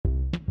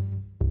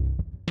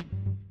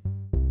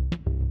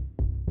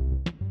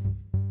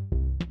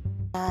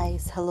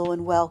Guys, hello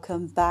and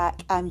welcome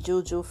back. I'm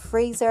Jojo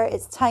Fraser.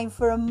 It's time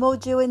for a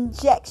Mojo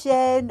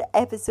Injection,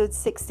 episode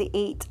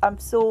 68. I'm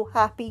so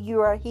happy you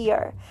are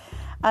here.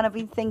 And I've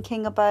been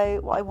thinking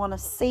about what I want to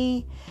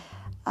say.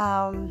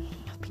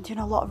 I've been doing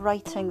a lot of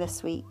writing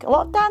this week. A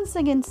lot of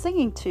dancing and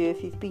singing too.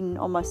 If you've been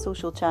on my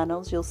social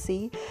channels, you'll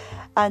see.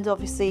 And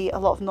obviously a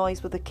lot of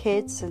noise with the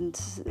kids and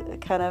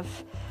kind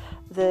of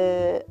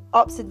the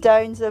ups and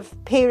downs of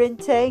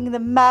parenting, the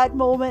mad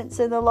moments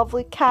and the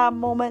lovely calm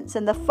moments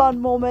and the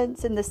fun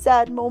moments and the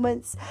sad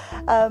moments.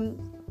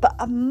 But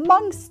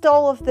amongst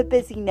all of the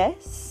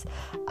busyness,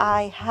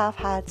 I have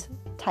had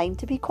time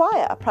to be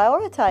quiet. I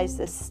prioritise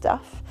this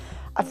stuff.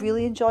 I've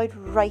really enjoyed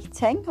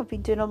writing. I've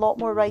been doing a lot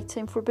more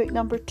writing for book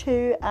number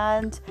 2,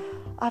 and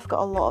I've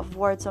got a lot of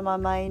words on my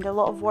mind, a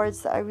lot of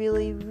words that I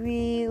really,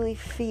 really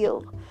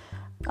feel.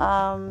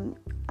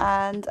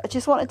 And I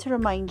just wanted to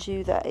remind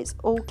you that it's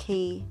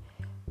okay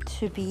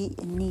to be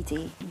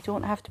needy. You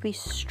don't have to be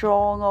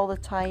strong all the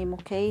time,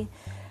 okay?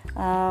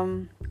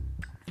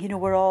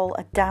 We're all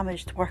a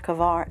damaged work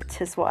of art,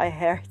 is what I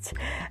heard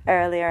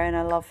earlier, and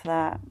I love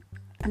that.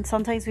 And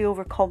sometimes we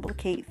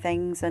overcomplicate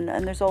things, and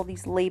there's all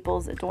these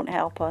labels that don't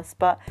help us,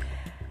 but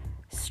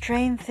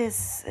strength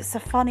it's a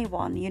funny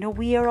one.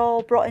 We are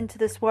all brought into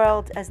this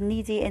world as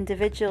needy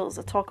individuals.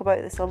 I talk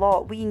about this a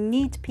lot. We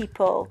need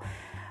people.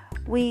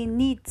 We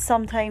need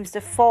sometimes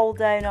to fall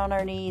down on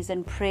our knees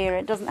in prayer.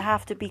 It doesn't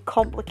have to be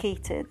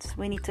complicated.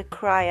 We need to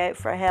cry out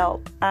for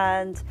help,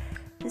 and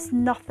there's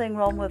nothing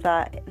wrong with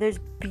that. There's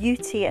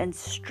beauty and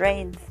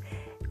strength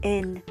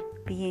in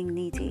being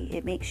needy.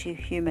 It makes you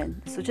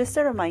human. So just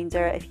a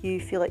reminder, if you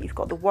feel like you've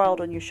got the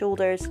world on your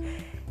shoulders,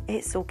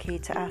 it's okay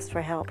to ask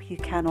for help. You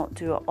cannot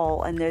do it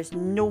all, and there's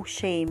no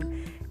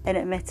shame in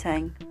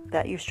admitting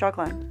that you're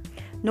struggling.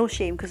 No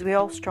shame, because we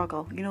all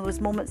struggle. Those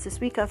moments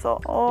this week I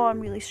thought, I'm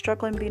really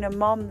struggling being a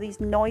mum, these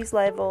noise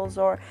levels,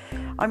 or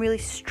I'm really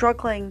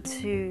struggling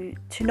to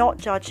not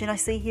judge. And I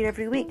say here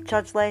every week,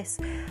 judge less,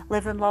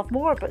 live and love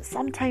more. But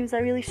sometimes I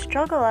really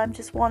struggle. I'm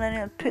just wanting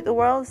to put the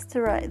world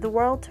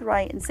to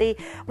right and say,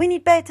 we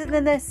need better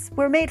than this.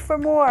 We're made for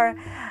more.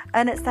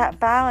 And it's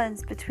that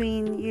balance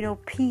between,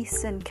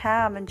 peace and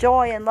calm and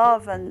joy and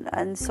love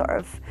and sort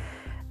of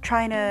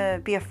trying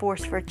to be a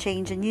force for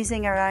change and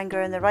using our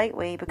anger in the right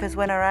way, because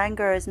when our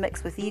anger is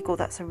mixed with ego,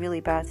 that's a really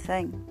bad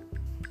thing.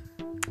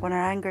 When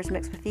our anger is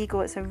mixed with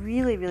ego, it's a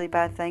really, really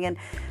bad thing. And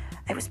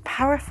it was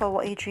powerful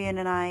what Adrian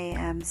and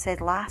I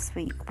said last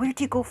week. Where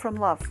do you go from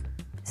love?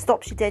 It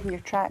stops you dead in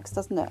your tracks,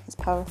 doesn't it? It's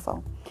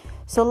powerful.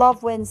 So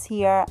love wins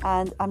here,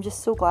 and I'm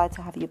just so glad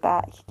to have you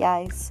back,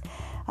 guys.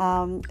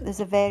 There's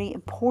a very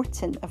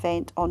important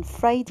event on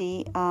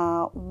Friday,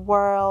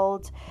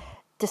 World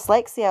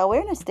Dyslexia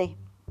Awareness Day.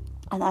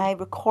 And I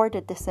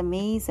recorded this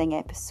amazing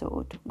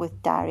episode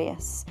with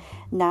Darius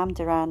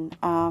Namdaran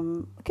a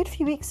good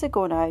few weeks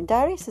ago now. And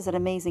Darius is an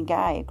amazing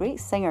guy, a great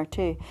singer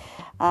too.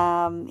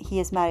 He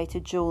is married to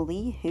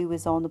Jolie, who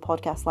was on the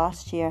podcast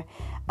last year.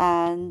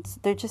 And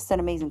they're just an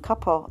amazing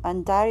couple.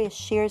 And Darius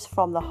shares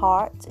from the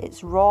heart.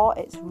 It's raw,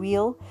 it's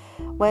real.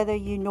 Whether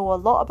you know a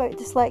lot about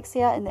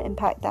dyslexia and the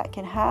impact that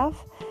can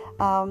have,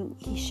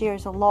 he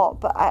shares a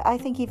lot, but I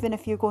think even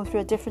if you're going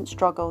through a different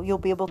struggle, you'll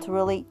be able to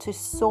relate to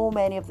so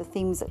many of the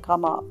themes that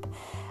come up,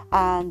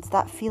 and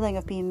that feeling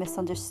of being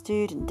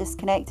misunderstood and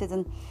disconnected.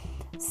 And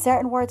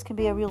certain words can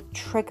be a real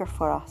trigger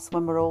for us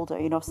when we're older.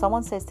 If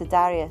someone says to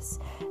Darius,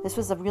 this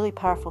was a really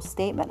powerful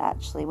statement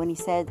actually, when he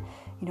said,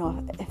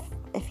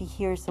 if he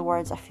hears the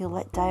words, I feel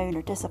let down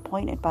or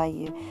disappointed by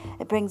you,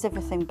 it brings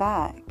everything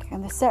back.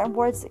 And there's certain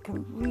words that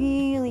can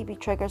really be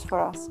triggers for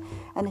us,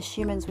 and as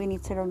humans we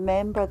need to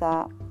remember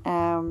that.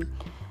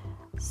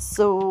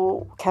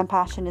 So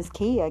compassion is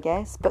key, I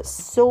guess, but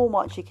so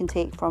much you can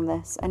take from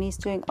this, and he's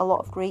doing a lot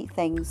of great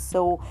things.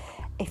 So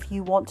if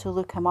you want to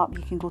look him up,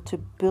 you can go to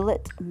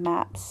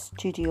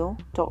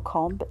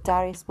bulletmapstudio.com, but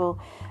Darius will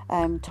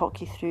talk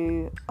you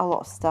through a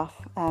lot of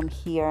stuff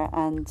here.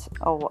 And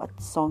what a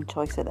song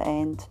choice at the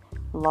end.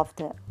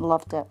 Loved it.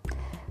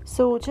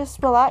 So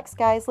just relax,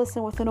 guys.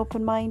 Listen with an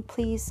open mind.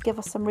 Please give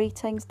us some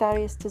ratings.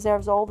 Darius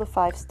deserves all the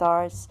 5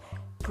 stars.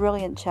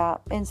 Brilliant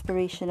chap,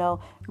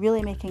 inspirational,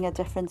 really making a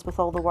difference with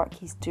all the work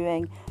he's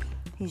doing.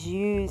 He's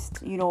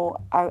used,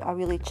 a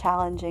really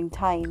challenging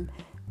time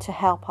to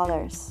help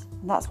others.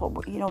 And that's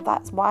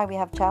that's why we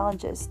have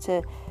challenges,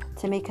 to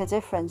make a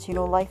difference.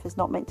 Life is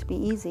not meant to be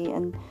easy.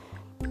 And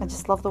I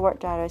just love the work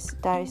Darius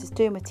is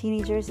doing with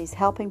teenagers. He's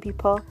helping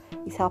people.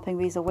 He's helping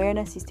raise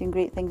awareness. He's doing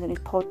great things on his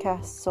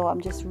podcast. So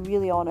I'm just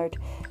really honoured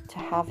to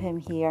have him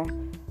here.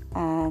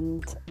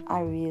 And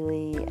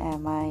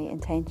my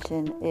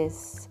intention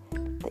is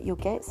that you'll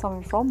get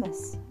something from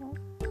this.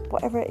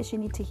 Whatever it is you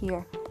need to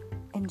hear,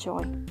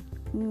 enjoy.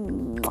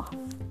 Mwah.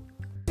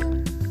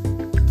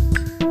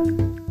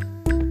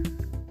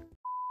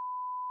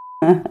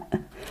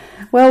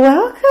 Well,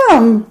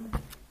 welcome.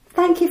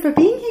 Thank you for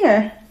being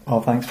here. Oh,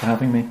 thanks for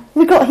having me.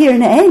 We got here in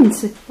the end.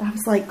 I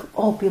was like,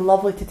 it'd be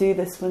lovely to do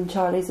this when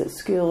Charlie's at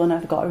school and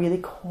I've got a really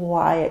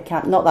quiet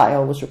camp. Not that I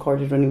always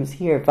recorded when he was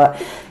here,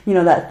 but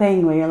that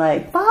thing where you're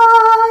like,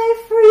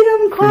 bye,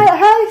 freedom, quiet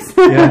house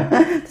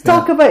to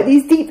talk about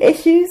these deep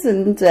issues.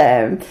 And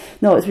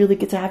no, it's really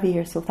good to have you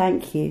here, so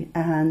thank you.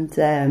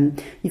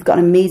 And you've got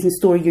an amazing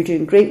story. You're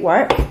doing great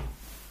work.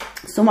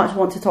 So much I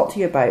want to talk to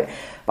you about,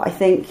 but I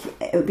think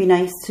it would be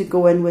nice to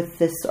go in with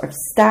this sort of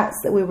stats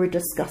that we were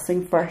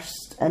discussing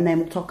first, and then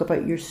we'll talk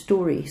about your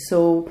story.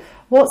 So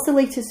what's the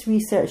latest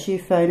research you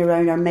found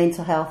around our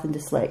mental health and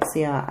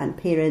dyslexia and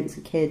parents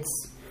and kids?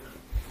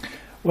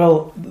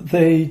 Well,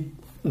 the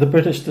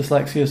British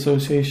Dyslexia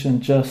Association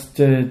just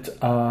did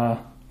a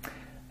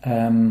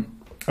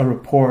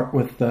report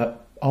with the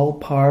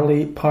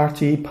All-Party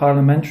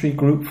Parliamentary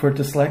Group for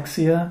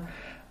Dyslexia,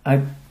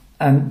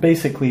 and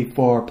basically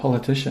for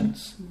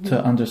politicians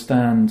to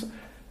understand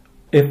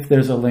if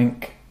there's a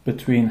link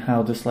between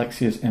how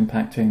dyslexia is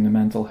impacting the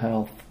mental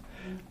health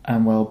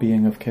and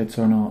well-being of kids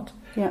or not.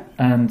 Yeah.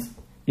 And,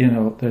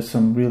 there's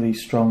some really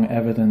strong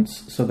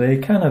evidence. So they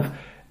got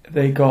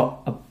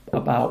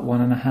about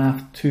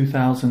 1,500,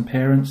 2,000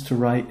 parents to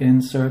write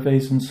in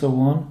surveys and so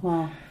on.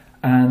 Wow.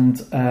 And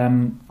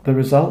the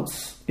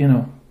results,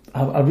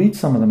 I'll read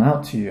some of them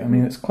out to you. I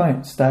mean, it's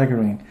quite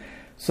staggering.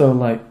 So,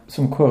 like,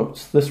 some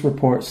quotes. This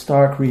report,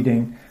 stark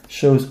reading,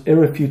 shows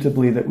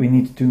irrefutably that we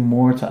need to do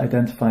more to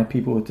identify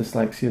people with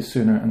dyslexia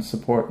sooner and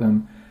support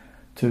them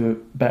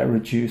to better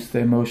reduce the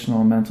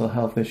emotional and mental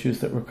health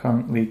issues that were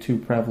currently too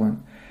prevalent.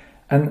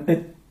 And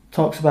it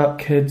talks about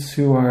kids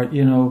who are,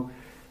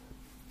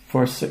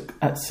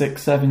 at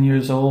 6, 7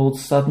 years old,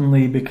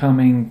 suddenly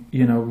becoming,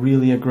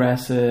 really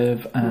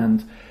aggressive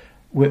and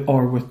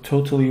with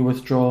totally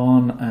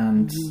withdrawn,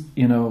 and,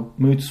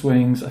 mood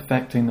swings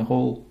affecting the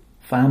whole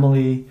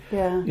family.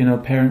 Yeah.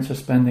 Parents are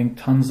spending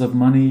tons of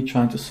money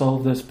trying to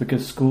solve this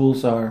because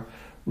schools are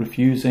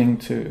refusing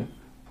to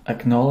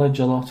acknowledge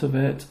a lot of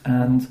it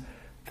and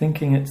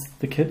thinking it's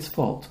the kid's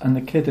fault, and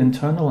the kid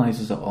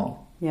internalizes it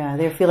all. Yeah,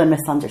 they're feeling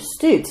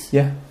misunderstood.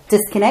 Yeah.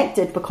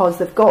 Disconnected because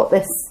they've got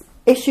this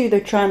issue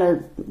they're trying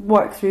to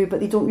work through, but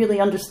they don't really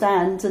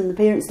understand, and the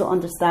parents don't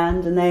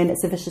understand, and then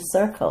it's a vicious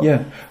circle.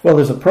 Yeah. Well,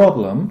 there's a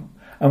problem,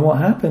 and what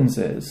happens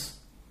is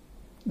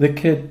the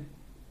kid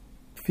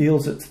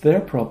feels it's their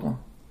problem.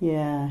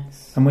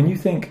 Yes. And when you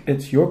think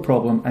it's your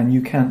problem and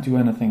you can't do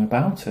anything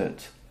about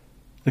it,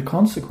 the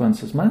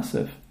consequence is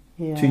massive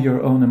to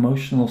your own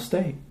emotional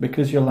state,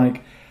 because you're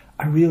like,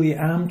 I really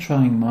am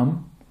trying,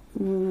 Mum.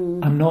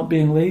 I'm not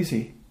being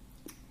lazy.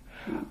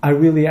 I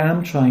really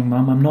am trying,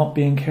 Mum. I'm not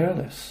being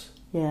careless.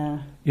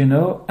 Yeah.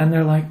 And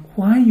they're like,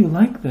 why are you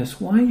like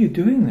this? Why are you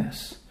doing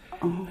this?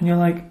 And you're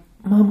like,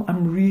 Mum,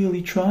 I'm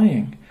really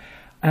trying.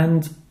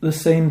 And the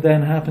same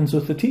then happens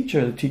with the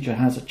teacher. The teacher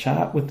has a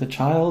chat with the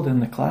child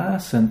in the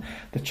class, and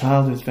the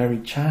child is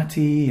very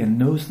chatty and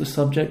knows the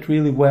subject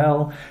really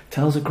well,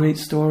 tells a great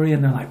story,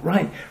 and they're like,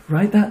 right,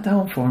 write that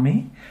down for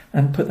me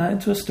and put that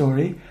into a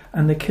story.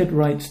 And the kid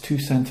writes 2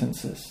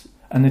 sentences,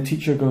 and the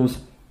teacher goes,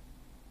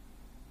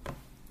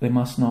 they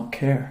must not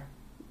care.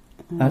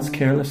 That's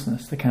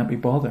carelessness. They can't be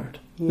bothered.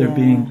 Yeah. They're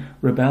being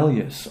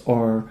rebellious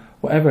or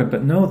whatever.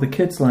 But no, the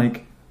kid's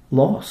like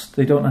lost.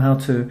 They don't know how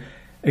to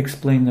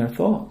explain their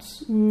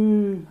thoughts.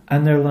 And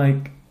they're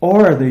like,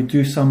 or they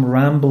do some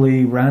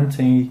rambly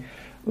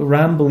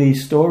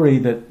story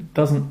that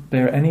doesn't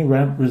bear any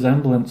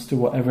resemblance to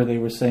whatever they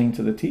were saying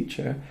to the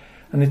teacher.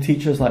 And the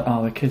teacher's like,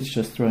 oh, the kid's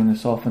just throwing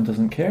this off and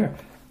doesn't care.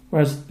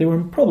 Whereas they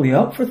were probably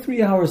up for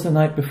 3 hours the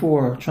night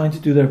before trying to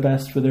do their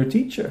best for their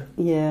teacher.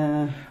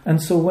 Yeah.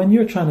 And so when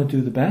you're trying to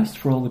do the best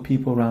for all the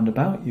people around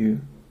about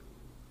you,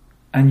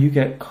 and you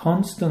get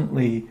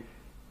constantly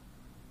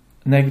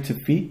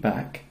negative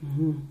feedback,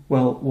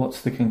 well,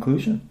 what's the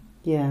conclusion?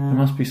 Yeah. There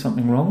must be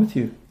something wrong with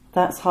you.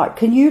 That's hard.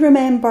 Can you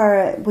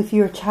remember with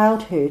your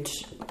childhood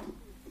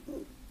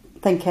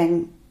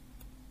thinking,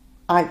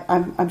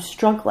 I'm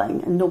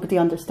struggling and nobody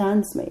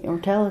understands me? Or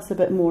tell us a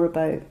bit more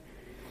about...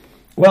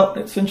 Well,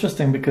 it's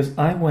interesting because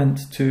I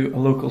went to a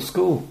local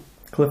school,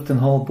 Clifton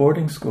Hall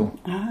Boarding School,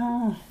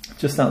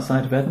 just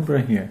outside of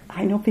Edinburgh here.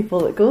 I know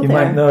people that go you there.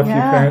 You might know a few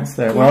parents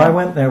there. Well, I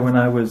went there when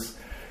I was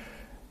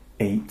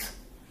 7,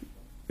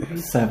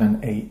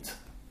 8.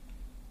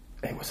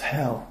 It was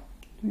hell.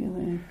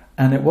 Really?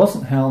 And it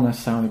wasn't hell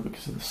necessarily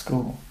because of the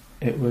school.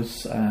 It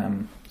was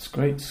it's a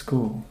great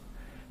school.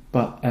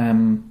 But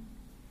I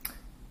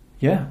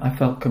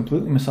felt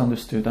completely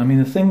misunderstood. I mean,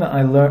 the thing that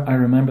I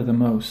remember the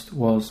most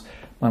was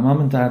my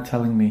mum and dad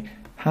telling me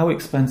how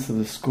expensive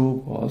the school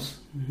was.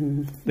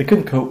 They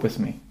couldn't cope with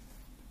me.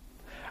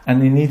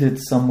 And they needed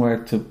somewhere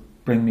to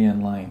bring me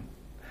in line.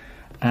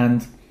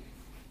 And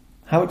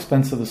how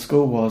expensive the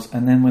school was.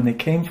 And then when they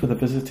came for the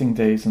visiting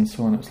days and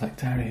so on, it was like,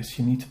 Darius,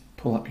 you need to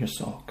pull up your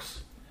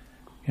socks.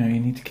 You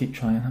need to keep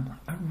trying. I'm like,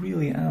 I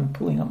really am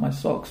pulling up my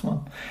socks,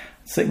 Mum.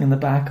 Sitting in the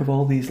back of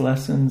all these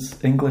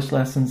lessons, English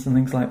lessons and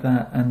things like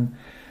that. And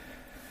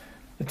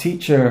the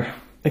teacher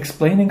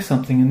explaining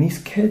something, and these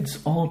kids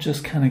all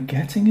just kind of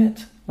getting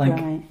it,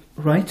 like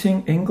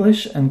writing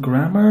English and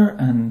grammar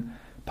and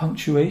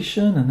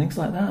punctuation and things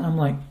like that. And I'm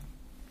like,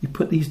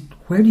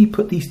 where do you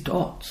put these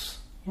dots?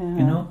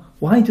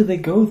 Why do they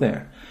go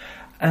there?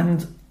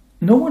 And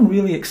no one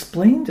really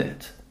explained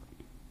it.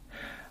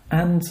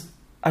 And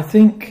I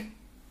think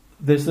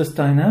there's this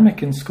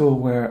dynamic in school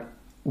where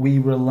we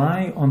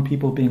rely on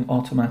people being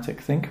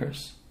automatic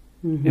thinkers.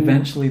 Mm-hmm.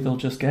 Eventually they'll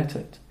just get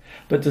it.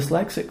 But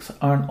dyslexics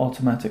aren't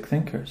automatic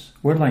thinkers.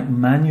 We're like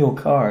manual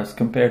cars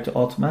compared to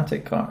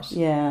automatic cars.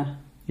 Yeah.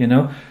 You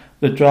know,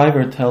 the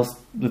driver tells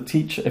the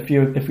teacher, if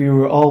you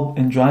were all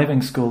in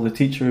driving school, the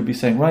teacher would be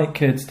saying, right,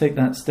 kids, take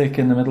that stick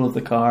in the middle of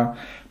the car,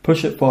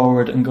 push it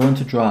forward and go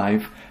into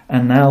drive.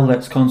 And now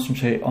let's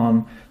concentrate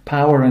on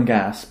power and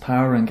gas,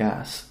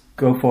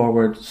 go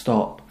forward,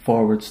 stop,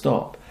 forward,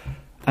 stop.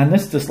 And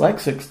this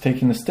dyslexic's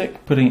taking the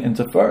stick, putting it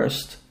into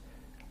first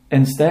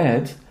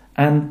instead,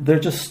 and they're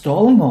just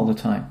stalling all the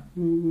time.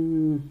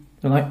 Mm-hmm.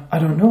 They're like, I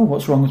don't know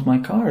what's wrong with my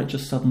car, it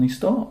just suddenly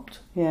stopped.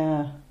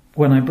 Yeah.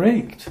 When I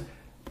braked.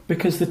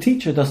 Because the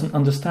teacher doesn't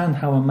understand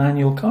how a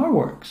manual car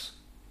works.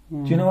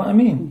 Yeah. Do you know what I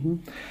mean?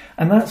 Mm-hmm.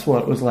 And that's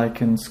what it was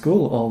like in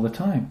school all the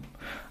time.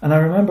 And I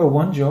remember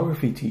one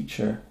geography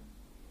teacher,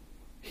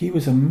 he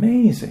was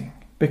amazing.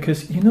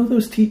 Because you know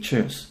those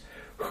teachers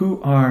who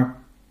are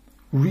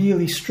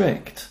really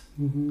strict,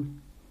 mm-hmm.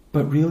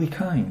 but really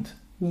kind?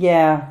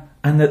 Yeah.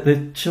 And that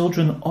the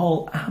children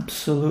all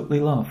absolutely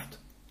loved.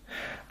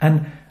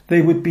 And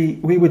we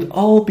would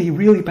all be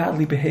really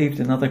badly behaved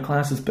in other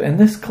classes, but in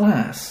this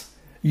class,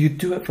 you'd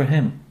do it for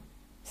him.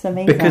 It's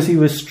amazing. Because he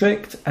was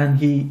strict and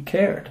he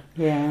cared.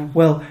 Yeah.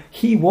 Well,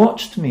 he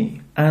watched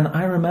me, and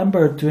I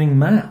remember doing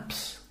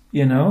maps,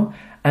 you know,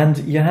 and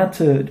you had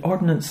to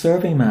ordnance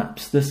survey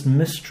maps, this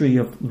mystery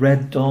of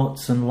red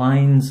dots and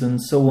lines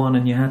and so on,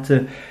 and you had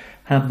to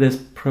have this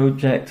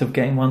project of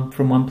getting one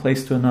from one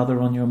place to another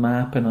on your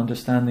map and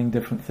understanding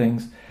different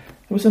things.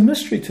 It was a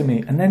mystery to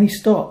me. And then he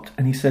stopped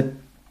and he said,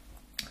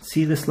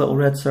 see this little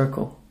red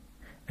circle?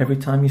 Every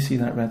time you see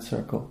that red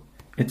circle,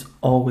 it's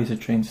always a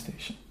train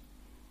station.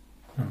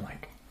 And I'm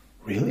like,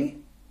 really?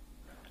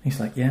 And he's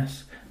like,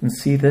 yes. And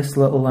see this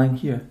little line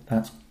here?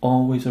 That's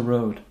always a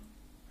road.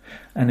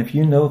 And if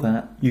you know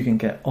that, you can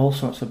get all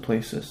sorts of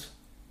places.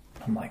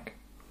 I'm like,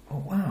 oh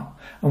wow.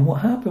 And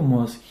what happened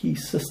was he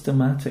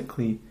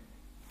systematically,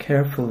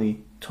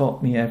 carefully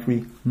taught me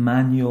every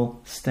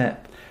manual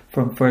step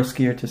from first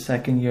gear to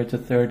second gear to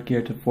third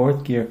gear to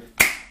fourth gear.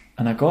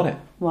 And I got it.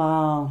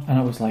 Wow. And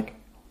I was like,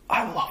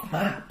 I love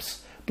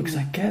maps because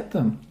I get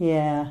them.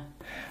 Yeah.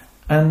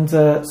 And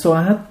so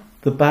I had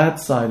the bad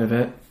side of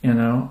it, you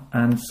know,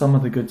 and some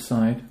of the good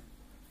side.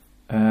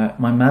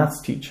 My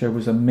maths teacher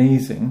was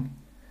amazing.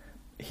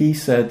 He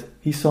said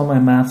he saw my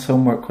maths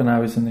homework when I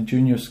was in the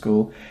junior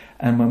school,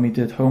 and when we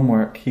did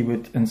homework, he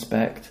would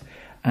inspect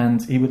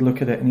and he would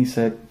look at it and he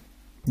said,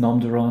 Nom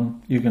de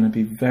Ron, you're going to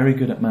be very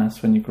good at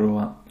maths when you grow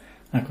up.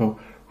 I go,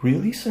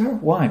 really, sir?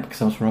 Why?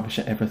 Because I was rubbish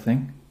at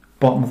everything.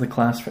 Bottom of the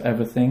class for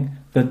everything.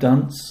 The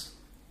dunce,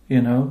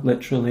 you know,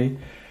 literally.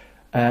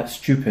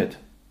 Stupid.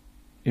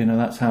 You know,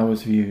 that's how I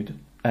was viewed.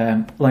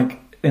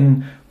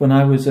 When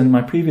I was in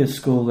my previous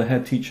school, the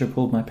head teacher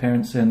pulled my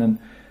parents in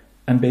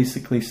and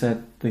basically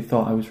said they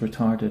thought I was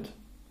retarded.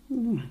 Oh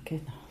my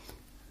goodness.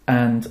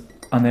 And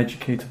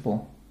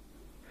uneducatable.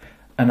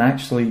 And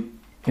actually,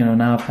 you know,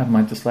 now I've had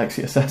my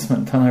dyslexia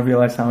assessment and I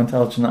realise how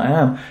intelligent I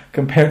am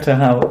compared to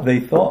how they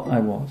thought I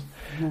was.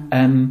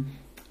 Yeah.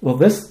 Well,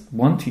 this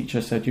one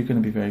teacher said, you're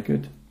going to be very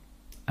good.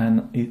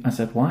 And I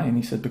said, why? And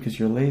he said, because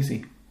you're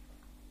lazy.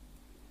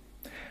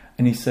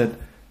 And he said,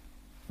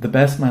 the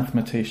best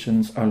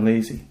mathematicians are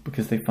lazy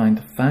because they find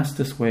the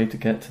fastest way to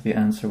get to the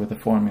answer with a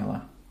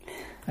formula.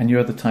 And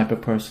you're the type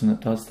of person that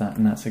does that,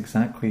 and that's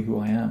exactly who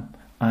I am.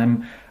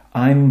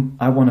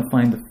 I want to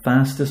find the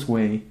fastest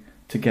way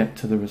to get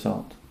to the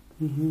result.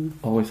 Mm-hmm.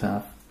 Always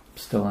have,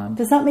 still am.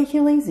 Does that make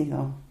you lazy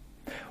though?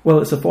 Well,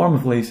 it's a form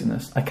of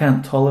laziness. I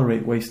can't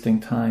tolerate wasting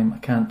time. I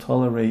can't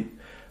tolerate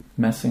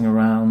messing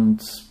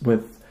around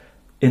with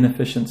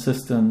inefficient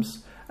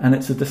systems. And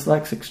it's a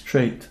dyslexic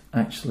trait,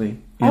 actually.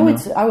 I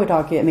would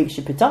argue it makes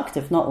you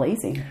productive, not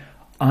lazy.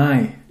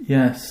 Aye,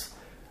 yes.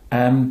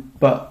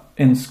 But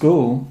in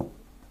school,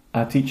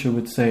 a teacher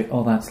would say,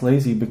 oh, that's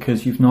lazy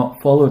because you've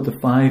not followed the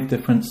 5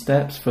 different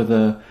steps for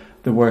the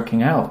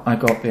working out. I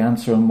got the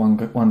answer in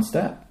one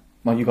step.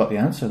 Well, you got the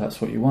answer, that's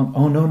what you want.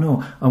 Oh,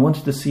 no, I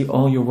wanted to see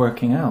all your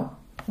working out.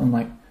 I'm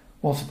like,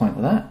 what's the point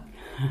of that?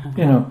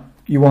 You know,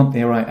 you want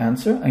the right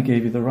answer? I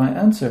gave you the right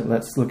answer.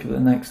 Let's look at the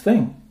next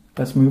thing.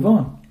 Let's move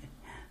on.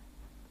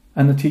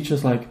 And the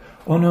teacher's like,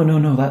 oh,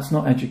 no, that's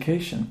not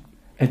education.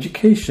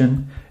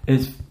 Education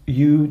is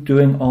you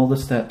doing all the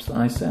steps that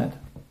I said.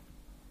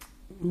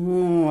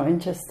 Oh,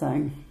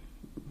 interesting.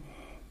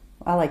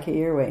 I like it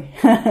your way.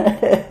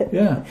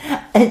 Yeah.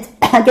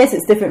 I guess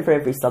it's different for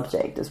every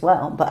subject as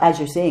well. But as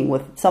you're saying,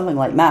 with something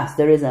like maths,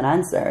 there is an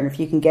answer. And if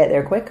you can get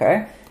there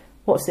quicker,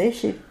 what's the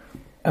issue?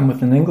 And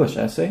with an English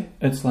essay,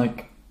 it's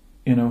like,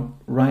 you know,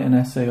 write an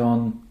essay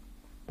on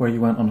where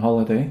you went on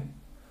holiday.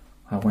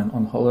 I went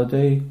on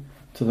holiday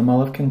to the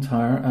Mull of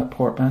Kintyre at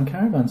Portban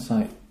Caravan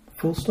Site.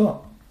 Full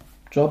stop.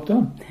 Job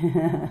done.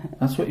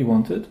 That's what you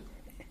wanted.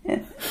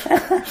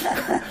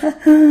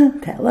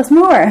 Tell us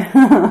more.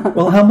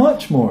 Well, how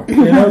much more?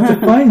 You know,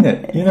 define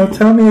it. You know,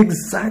 tell me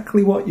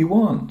exactly what you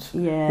want.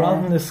 Yeah.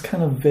 Rather than this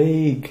kind of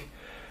vague,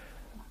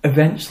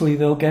 eventually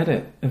they'll get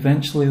it.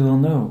 Eventually they'll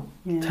know.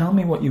 Yeah. Tell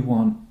me what you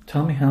want.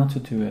 Tell me how to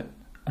do it,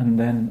 and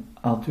then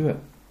I'll do it.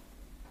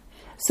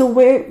 So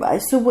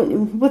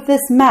with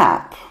this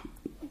map,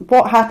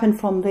 what happened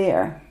from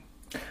there?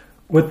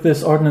 With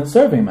this Ordnance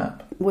Survey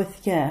map?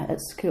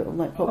 At school.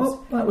 Like, what was...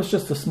 Oh, that was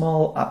just a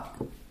small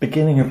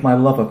beginning of my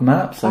love of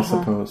maps, I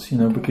suppose,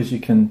 because you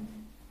can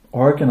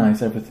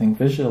organise everything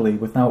visually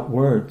without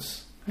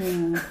words.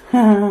 Yeah.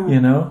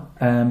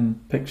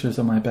 Pictures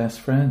are my best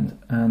friend.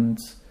 And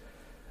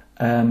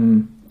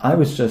I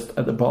was just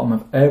at the bottom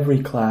of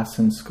every class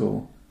in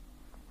school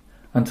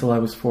until I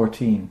was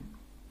 14.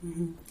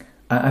 Mm-hmm.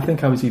 I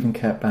think I was even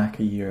kept back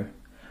a year.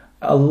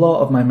 A lot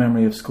of my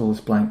memory of school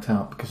is blanked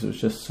out because it was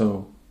just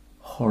so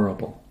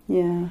horrible.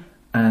 Yeah.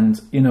 And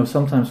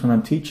sometimes when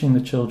I'm teaching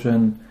the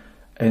children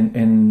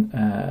in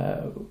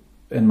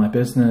my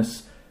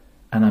business,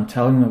 and I'm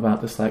telling them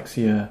about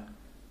dyslexia,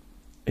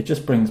 it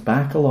just brings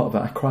back a lot of it.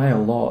 I cry a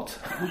lot.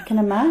 I can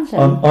imagine.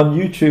 On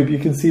YouTube, you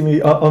can see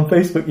me. On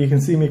Facebook, you can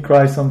see me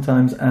cry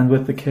sometimes, and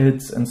with the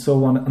kids and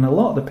so on. And a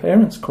lot of the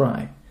parents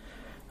cry.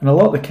 And a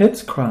lot of the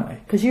kids cry.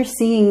 Because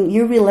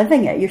you're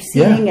reliving it. You're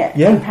seeing it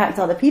impact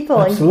other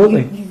people.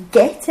 Absolutely. And you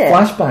get it.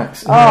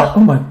 Flashbacks. Oh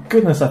my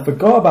goodness, I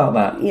forgot about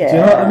that. Yeah. Do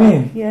you know what I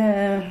mean?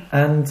 Yeah.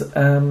 And,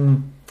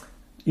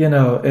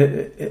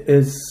 it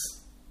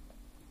is,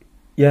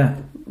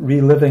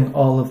 reliving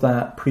all of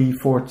that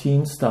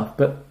pre-14 stuff.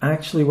 But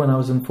actually, when I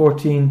was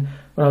 14,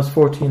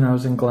 I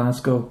was in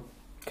Glasgow,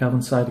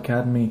 Calvinside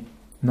Academy,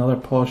 another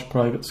posh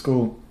private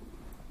school.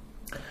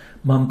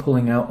 Mum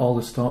pulling out all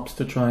the stops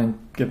to try and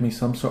give me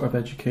some sort of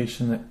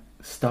education that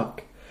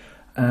stuck.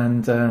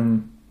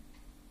 And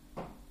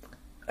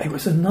it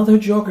was another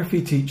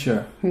geography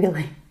teacher.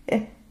 Really?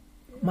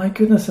 My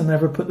goodness, I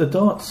never put the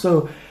dots.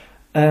 So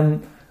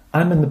I'm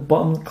in the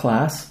bottom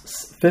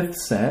class, 5th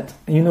set.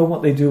 And you know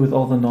what they do with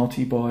all the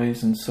naughty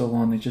boys and so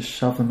on? They just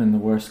shove them in the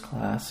worst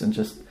class and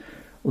just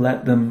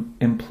let them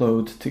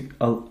implode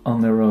on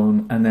their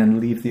own, and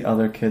then leave the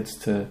other kids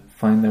to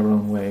find their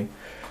own way.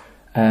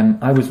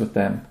 I was with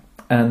them.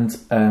 And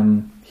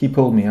he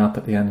pulled me up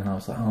at the end, and I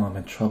was like, oh, I'm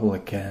in trouble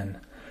again.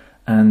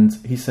 And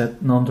he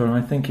said, Nondoran,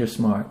 I think you're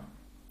smart.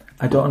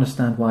 I don't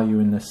understand why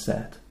you're in this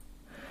set.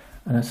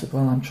 And I said,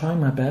 well, I'm trying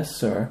my best,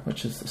 sir,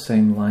 which is the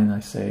same line I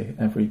say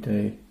every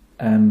day.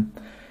 And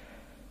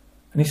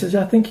he says,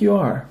 yeah, I think you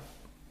are.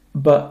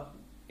 But,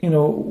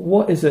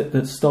 what is it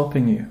that's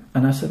stopping you?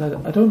 And I said,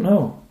 I don't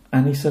know.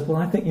 And he said, well,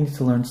 I think you need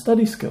to learn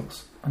study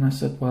skills. And I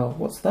said, well,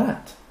 what's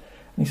that?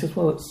 And he says,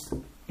 well,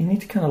 you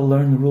need to kind of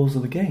learn the rules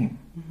of the game.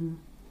 Mm-hmm.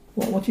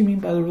 What do you mean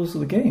by the rules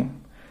of the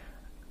game?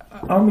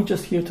 Aren't we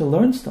just here to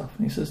learn stuff?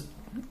 And he says,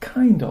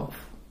 kind of.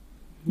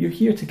 You're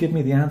here to give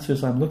me the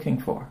answers I'm looking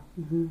for.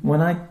 Mm-hmm.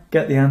 When I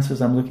get the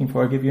answers I'm looking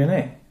for, I give you an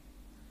A.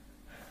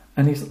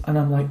 And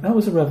I'm like, that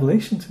was a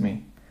revelation to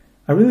me.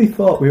 I really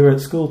thought we were at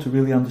school to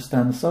really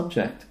understand the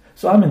subject.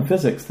 So I'm in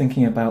physics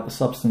thinking about the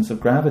substance of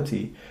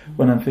gravity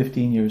when I'm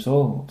 15 years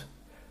old.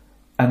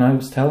 And I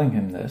was telling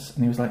him this,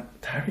 and he was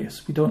like,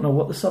 Darius, we don't know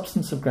what the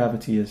substance of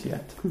gravity is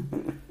yet.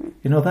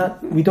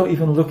 That we don't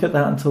even look at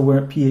that until we're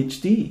at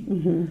PhD.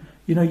 Mm-hmm.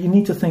 You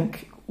need to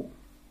think,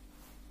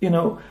 you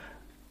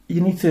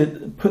need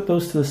to put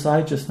those to the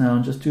side just now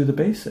and just do the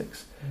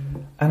basics.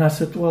 Mm-hmm. And I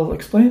said, well,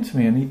 explain it to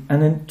me.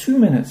 And in 2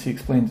 minutes he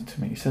explained it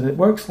to me. He said, it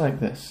works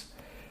like this.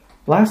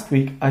 Last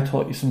week I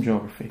taught you some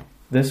geography.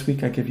 This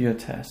week I give you a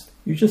test.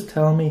 You just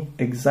tell me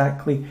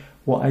exactly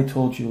what I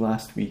told you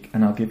last week,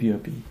 and I'll give you a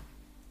B.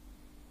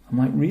 I'm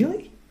like,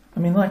 really? I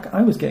mean,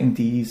 I was getting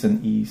D's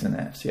and E's and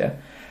F's, yeah?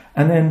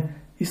 And then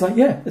he's like,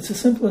 yeah, it's as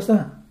simple as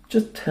that.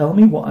 Just tell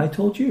me what I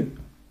told you.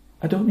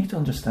 I don't need to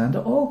understand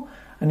it all.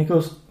 And he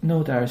goes,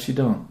 no, Darius, you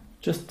don't.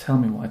 Just tell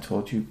me what I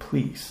told you,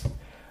 please.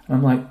 And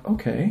I'm like,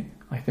 okay,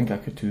 I think I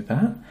could do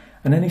that.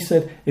 And then he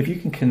said, if you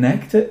can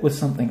connect it with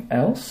something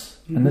else,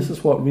 and this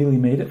is what really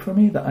made it for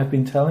me, that I've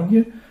been telling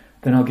you,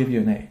 then I'll give you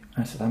an A.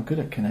 I said, I'm good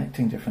at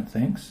connecting different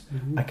things.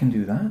 Mm-hmm. I can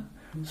do that.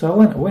 Mm-hmm. So I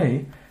went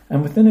away,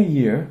 and within a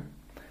year,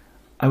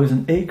 I was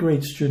an A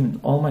grade student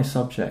in all my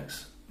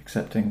subjects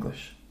except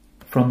English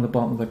from the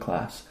bottom of the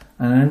class.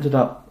 And I ended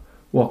up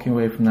walking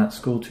away from that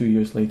school 2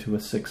 years later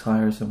with 6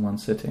 hires in one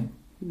sitting.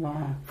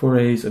 Wow. 4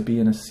 A's, a B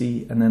and a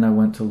C, and then I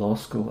went to law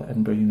school at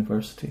Edinburgh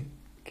University.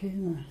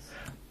 Goodness.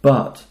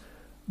 But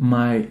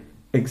my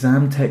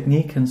exam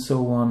technique and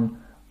so on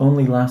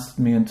only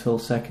lasted me until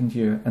second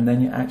year, and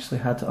then you actually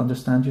had to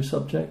understand your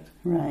subject.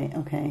 Right,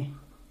 okay.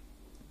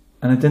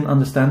 And I didn't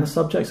understand the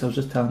subject, so I was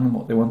just telling them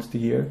what they wanted to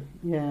hear.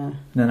 Yeah. And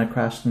then I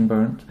crashed and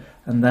burnt,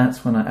 and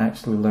that's when I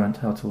actually learned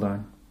how to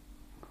learn.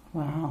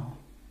 Wow.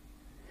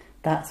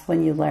 That's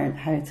when you learned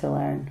how to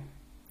learn.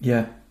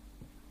 Yeah.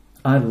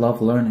 I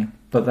love learning,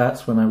 but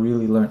that's when I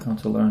really learned how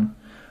to learn.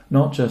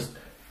 Not just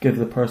give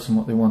the person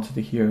what they wanted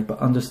to hear, but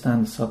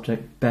understand the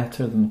subject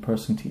better than the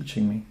person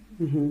teaching me.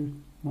 Mm-hmm.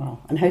 Wow.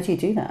 And how do you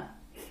do that?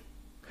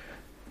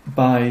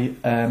 By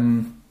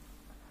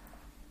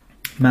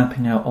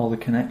mapping out all the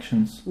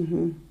connections,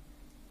 mm-hmm.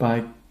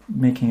 by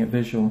making it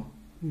visual.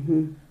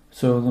 Mm-hmm.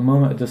 So the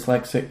moment a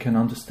dyslexic can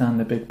understand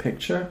the big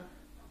picture,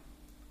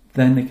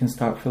 then they can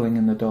start filling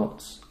in the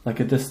dots. Like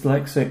a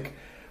dyslexic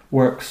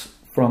works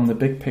from the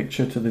big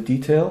picture to the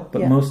detail,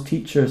 but most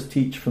teachers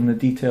teach from the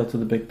detail to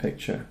the big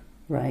picture.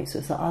 Right, so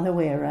it's the other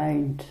way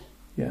around.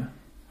 Yeah.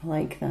 I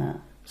like that.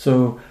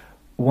 So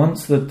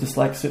once the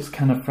dyslexics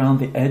kind of found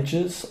the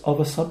edges of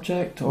a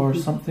subject or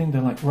something,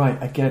 they're like,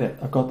 right, I get it.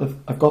 I've got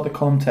the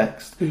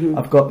context.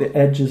 I've got the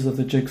edges of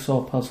the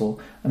jigsaw puzzle,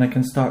 and I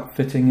can start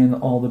fitting in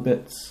all the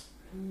bits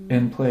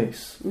in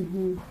place.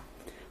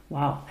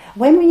 Wow.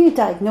 When were you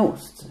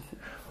diagnosed?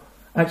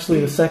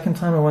 Actually, the second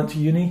time I went to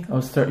uni, I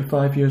was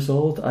 35 years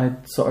old. I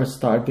sort of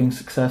started being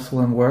successful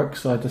in work,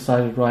 so I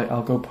decided, right,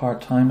 I'll go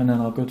part-time and then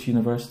I'll go to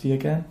university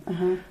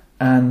again.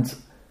 And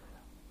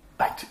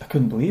I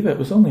couldn't believe it. It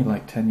was only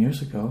like 10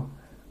 years ago.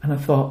 And I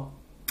thought,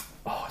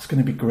 oh, it's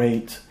going to be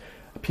great.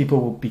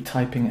 People will be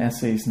typing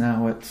essays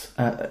now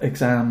at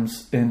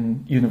exams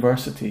in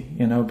university,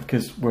 you know,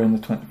 because we're in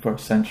the 21st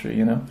century,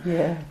 you know.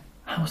 Yeah.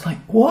 I was like,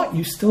 what?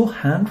 You still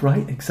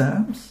handwrite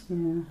exams? Yeah.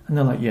 And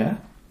they're like, yeah.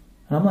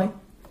 And I'm like,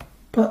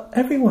 but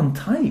everyone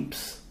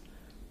types.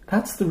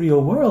 That's the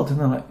real world. And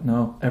they're like,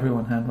 no,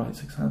 everyone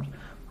handwrites exams.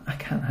 I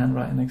can't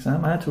handwrite an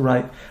exam. I had to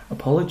write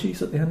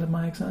apologies at the end of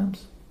my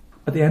exams.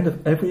 At the end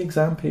of every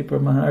exam paper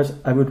of mine,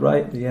 I would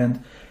write at the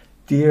end,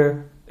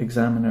 "Dear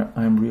examiner,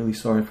 I'm really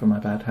sorry for my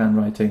bad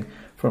handwriting,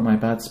 for my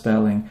bad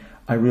spelling.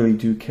 I really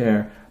do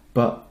care.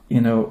 But, you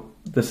know,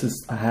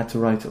 I had to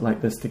write it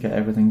like this to get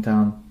everything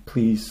down.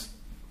 Please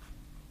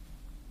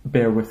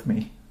bear with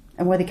me."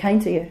 And were they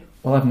kind to you?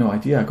 Well, I've no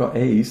idea. I got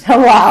A's.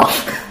 Oh, wow.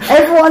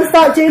 Everyone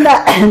start doing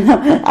that.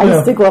 I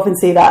used to go up and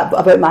say that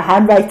about my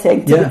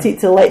handwriting to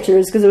the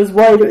lecturers because I was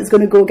worried it was going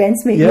to go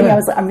against me. I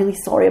was like, I'm really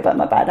sorry about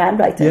my bad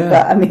handwriting.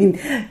 But I mean,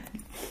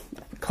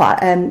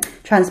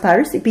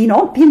 transparency, being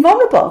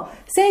vulnerable,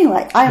 saying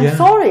like, I am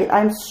sorry,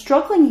 I'm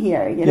struggling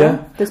here, you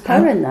know, there's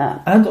power in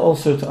that. And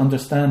also to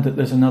understand that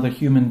there's another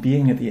human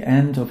being at the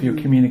end of your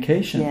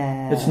communication.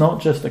 It's not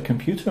just a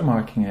computer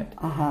marking it.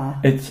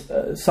 It's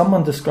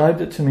someone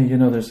described it to me, you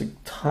know, there's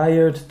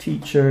tired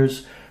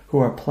teachers who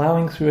are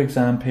ploughing through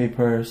exam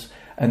papers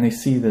and they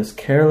see this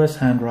careless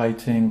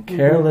handwriting,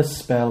 careless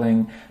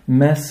spelling,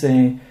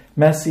 messy,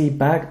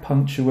 bad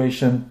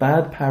punctuation,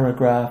 bad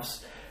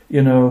paragraphs,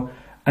 you know.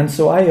 And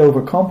so I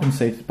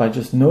overcompensated by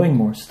just knowing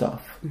more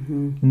stuff,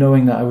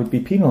 knowing that I would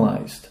be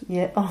penalised.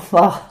 Yeah, oh,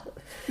 wow.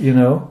 You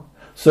know?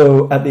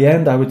 So at the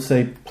end I would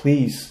say,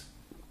 please,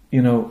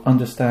 you know,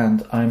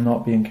 understand, I'm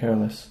not being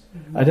careless.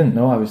 I didn't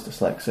know I was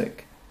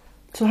dyslexic.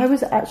 So how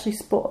was it actually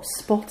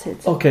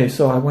spotted? Okay,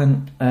 so I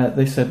went,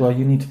 they said, well,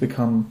 you need to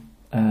become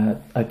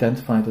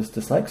identified as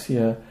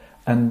dyslexia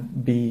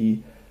and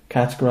be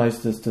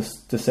categorised as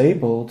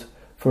disabled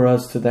for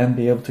us to then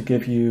be able to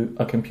give you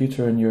a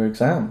computer in your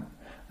exam.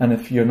 And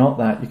if you're not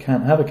that, you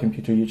can't have a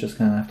computer, you're just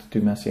going to have to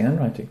do messy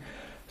handwriting.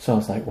 So I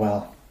was like,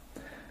 well,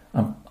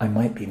 I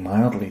might be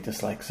mildly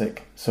dyslexic,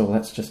 so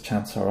let's just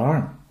chance our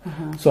arm.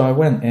 So I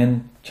went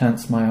in,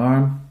 chanced my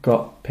arm,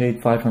 got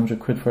paid 500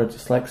 quid for a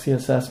dyslexia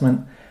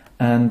assessment,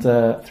 and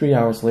 3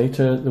 hours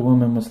later, the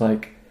woman was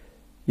like,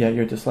 yeah,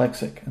 you're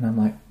dyslexic. And I'm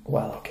like,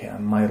 well, okay,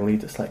 I'm mildly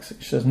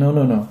dyslexic. She says,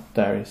 no,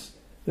 Darius,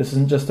 this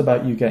isn't just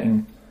about you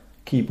getting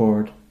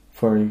keyboard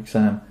for your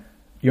exam.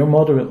 You're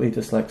moderately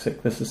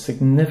dyslexic. This is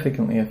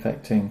significantly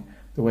affecting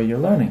the way you're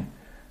learning.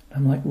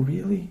 I'm like,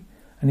 really?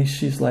 And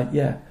she's like,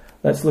 yeah,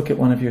 let's look at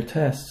one of your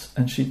tests.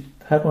 And she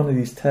had one of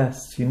these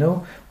tests. You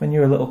know, when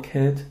you're a little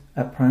kid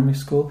at primary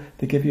school,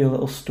 they give you a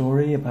little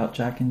story about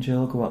Jack and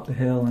Jill go up the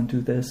hill and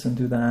do this and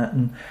do that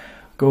and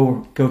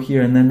go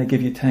here. And then they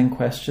give you 10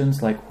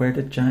 questions like, where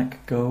did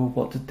Jack go?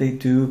 What did they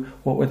do?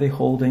 What were they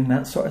holding?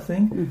 That sort of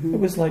thing. It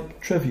was like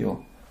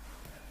trivial.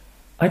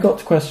 I got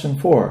to question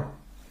 4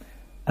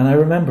 and I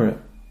remember it.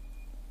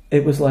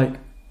 It was like,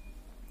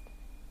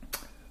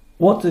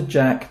 what did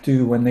Jack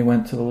do when they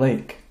went to the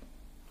lake?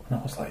 And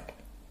I was like,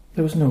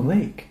 there was no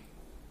lake.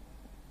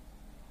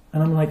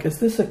 And I'm like, is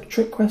this a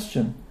trick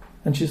question?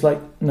 And she's like,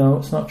 no,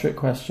 it's not a trick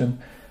question.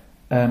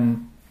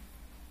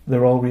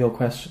 They're all real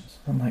questions.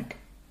 I'm like,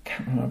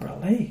 can't remember a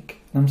lake.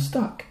 And I'm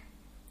stuck.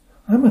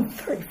 I'm a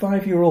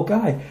 35-year-old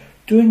guy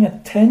doing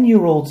a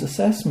 10-year-old's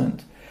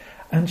assessment.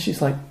 And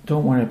she's like,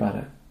 don't worry about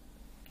it.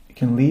 You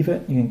can leave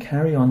it, you can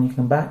carry on, you can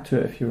come back to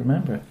it if you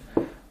remember it.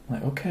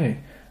 Like, okay.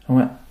 I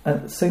went,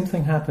 and the same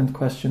thing happened,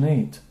 question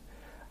 8.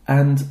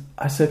 And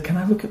I said, can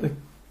I look at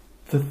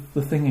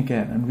the thing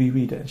again and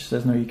reread it? And she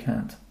says, no, you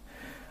can't.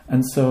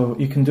 And so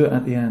you can do it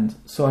at the end.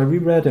 So I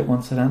reread it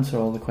once I'd answered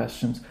all the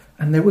questions,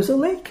 and there was a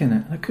lake in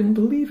it. I couldn't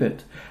believe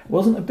it. It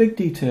wasn't a big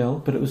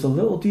detail, but it was a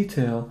little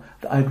detail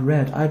that I'd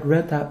read. I'd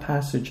read that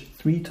passage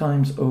 3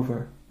 times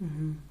over.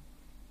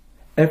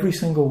 Every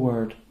single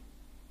word.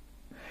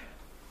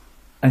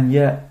 And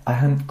yet I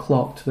hadn't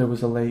clocked there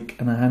was a lake,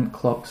 and I hadn't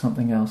clocked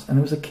something else. And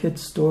it was a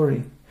kid's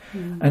story.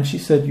 And she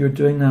said, you're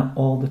doing that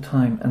all the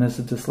time. And as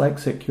a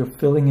dyslexic, you're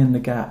filling in the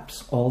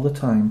gaps all the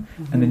time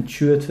and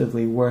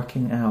intuitively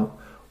working out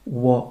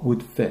what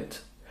would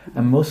fit.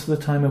 And most of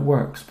the time it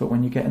works. But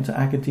when you get into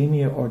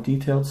academia or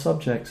detailed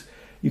subjects,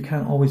 you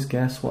can't always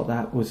guess what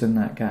that was in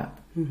that gap.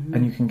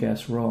 And you can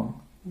guess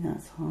wrong.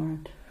 That's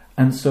hard.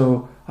 And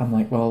so I'm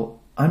like,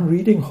 well, I'm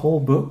reading whole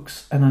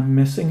books and I'm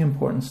missing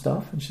important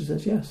stuff. And she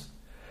says, yes.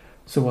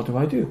 So what do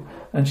I do?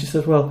 And she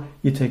said, well,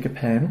 you take a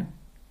pen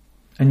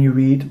and you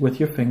read with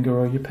your finger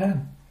or your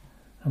pen.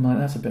 I'm like,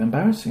 that's a bit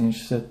embarrassing. And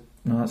she said,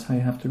 no, that's how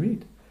you have to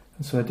read.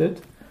 And so I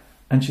did.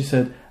 And she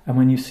said, and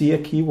when you see a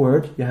key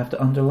word, you have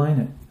to underline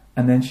it.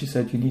 And then she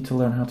said, you need to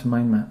learn how to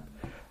mind map.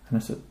 And I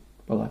said,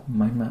 well, I've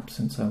mind mapped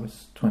since I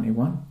was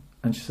 21.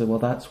 And she said, well,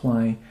 that's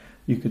why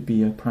you could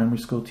be a primary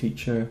school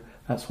teacher.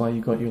 That's why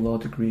you got your law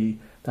degree.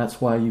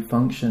 That's why you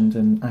functioned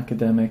in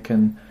academic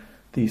and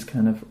these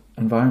kind of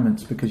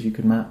environments, because you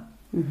could map.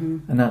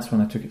 Mm-hmm. And that's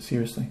when I took it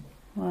seriously.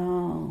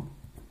 Wow.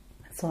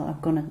 I thought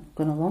I'm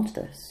gonna launch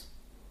this.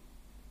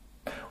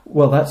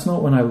 Well, that's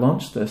not when I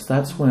launched this.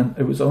 That's when,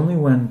 it was only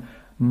when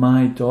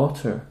my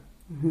daughter,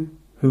 mm-hmm.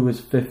 who was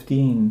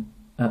 15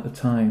 at the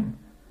time,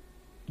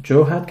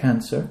 Jo had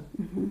cancer.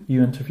 Mm-hmm.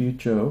 You interviewed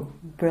Jo.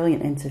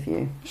 Brilliant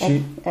interview.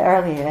 She,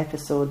 earlier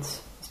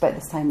episodes, it's about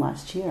this time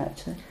last year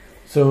actually.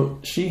 So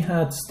she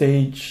had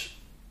stage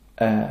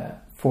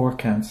 4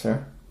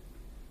 cancer,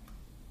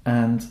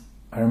 and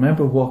I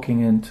remember walking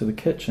into the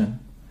kitchen,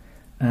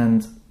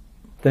 and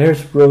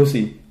there's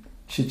Rosie.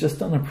 She'd just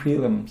done her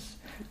prelims,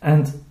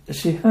 and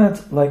she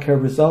had like her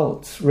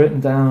results written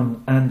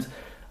down, and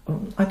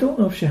I don't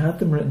know if she had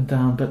them written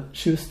down, but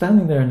she was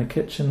standing there in the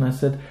kitchen, and I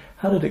said,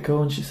 how did it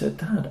go? And she said,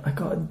 Dad, I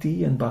got a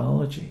D in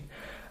biology.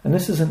 And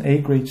this is an A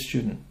grade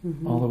student,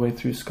 mm-hmm. all the way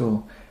through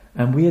school.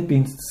 And we had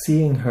been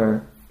seeing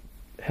her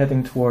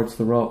heading towards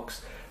the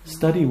rocks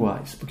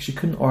study-wise, because she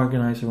couldn't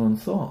organise her own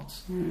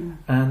thoughts. Mm.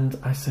 And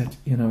I said,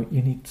 you know,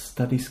 you need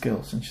study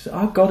skills. And she said,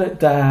 I've got it,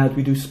 Dad.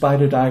 We do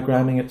spider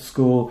diagramming at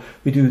school.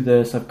 We do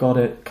this. I've got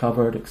it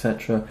covered,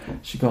 etc.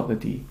 She got the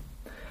D.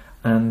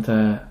 And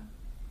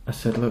I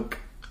said, look,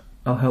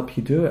 I'll help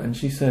you do it. And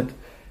she said,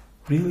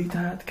 really,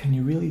 Dad? Can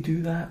you really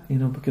do that? You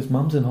know, because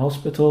Mum's in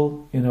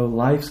hospital, you know,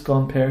 life's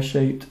gone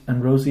pear-shaped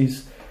and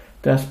Rosie's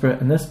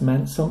desperate, and this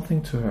meant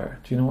something to her.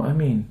 Do you know what I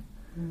mean?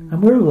 Mm.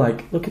 And we're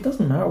like, look, it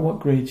doesn't matter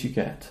what grades you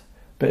get,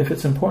 but if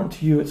it's important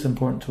to you, it's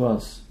important to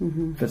us.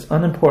 Mm-hmm. If it's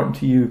unimportant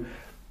to you,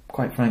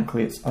 quite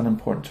frankly, it's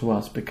unimportant to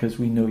us, because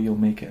we know you'll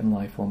make it in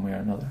life one way or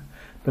another.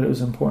 But it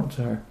was important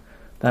to her.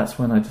 That's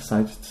when I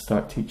decided to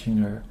start teaching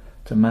her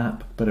to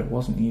map, but it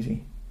wasn't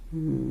easy.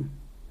 Mm.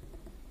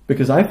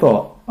 Because I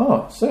thought,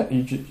 oh, so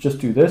you just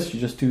do this, you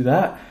just do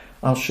that.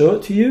 I'll show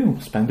it to you.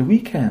 We'll spend a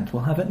weekend.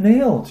 We'll have it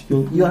nailed.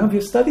 You'll have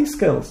your study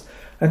skills.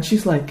 And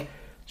she's like,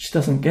 she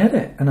doesn't get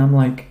it. And I'm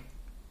like,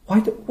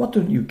 what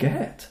don't you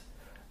get?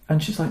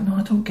 And she's like, no,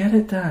 I don't get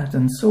it, Dad.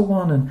 And so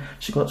on. And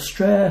she got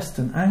stressed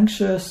and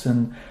anxious,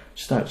 and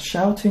she started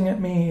shouting at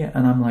me.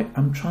 And I'm like,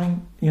 I'm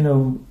trying, you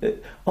know,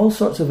 all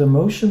sorts of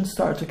emotions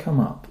start to come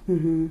up.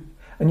 Mm-hmm.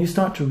 And you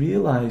start to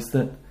realise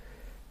that,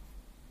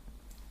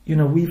 you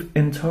know, we've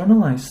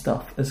internalized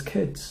stuff as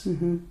kids,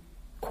 mm-hmm.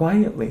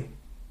 quietly,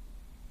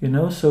 you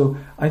know. So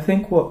I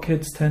think what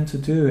kids tend to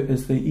do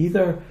is they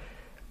either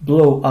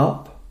blow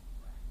up,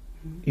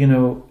 you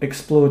know,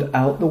 explode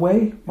out the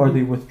way, or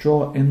they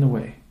withdraw in the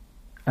way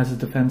as a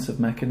defensive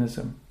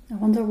mechanism. I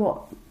wonder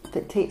what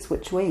dictates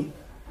which way.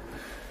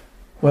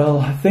 Well,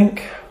 I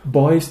think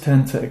boys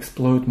tend to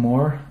explode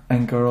more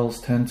and girls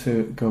tend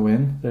to go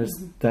in. There's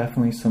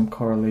definitely some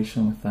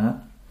correlation with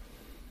that.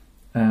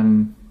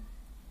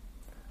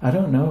 I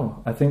don't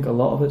know. I think a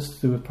lot of it's to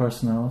do with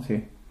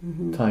personality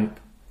mm-hmm. type.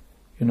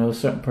 You know,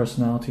 certain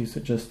personalities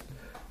that just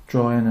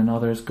draw in and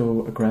others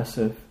go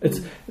aggressive.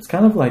 It's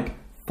kind of like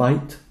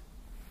fight,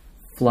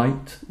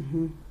 flight,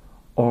 mm-hmm.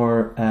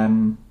 or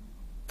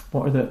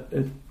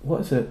what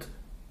is it?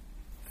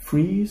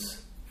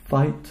 Freeze,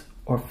 fight,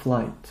 or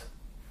flight.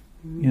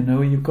 Mm-hmm. You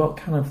know, you've got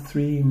kind of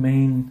three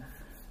main,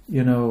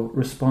 you know,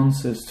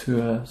 responses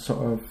to a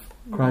sort of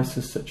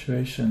crisis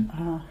situation.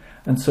 Uh-huh.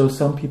 And so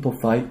some people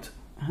fight.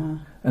 Uh-huh.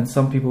 And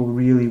some people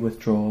really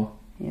withdraw.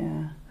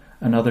 Yeah.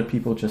 And other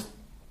people just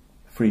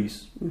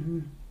freeze. Mm-hmm.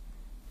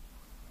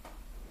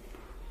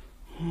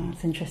 Yeah,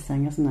 it's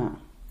interesting, isn't it?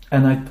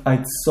 And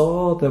I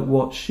saw that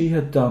what she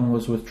had done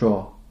was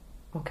withdraw.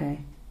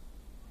 Okay.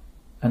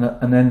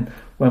 And then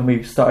when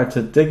we started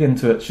to dig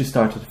into it, she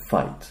started to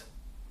fight.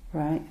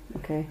 Right,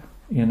 okay.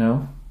 You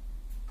know?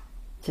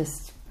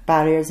 Just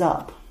barriers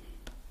up.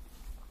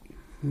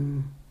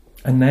 Mm.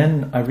 And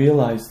then I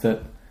realised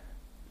that,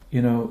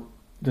 you know,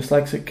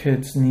 dyslexic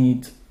kids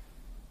need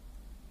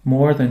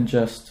more than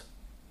just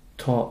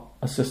taught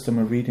a system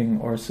of reading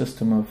or a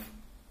system of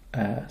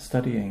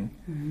studying.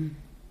 Mm-hmm.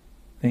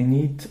 They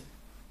need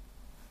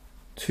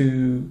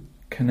to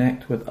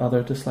connect with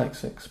other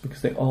dyslexics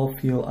because they all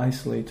feel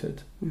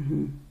isolated.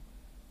 Mm-hmm.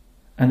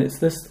 And it's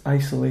this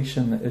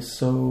isolation that is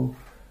so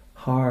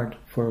hard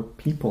for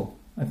people.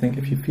 I think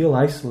if you feel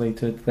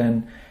isolated,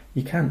 then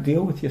you can't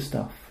deal with your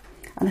stuff.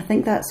 And I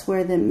think that's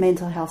where the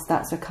mental health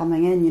stats are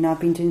coming in. You know, I've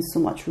been doing so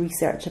much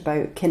research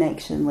about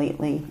connection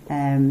lately,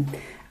 and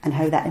and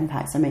how that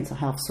impacts our mental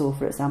health. So,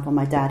 for example,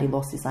 my daddy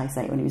lost his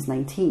eyesight when he was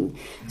 19.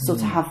 So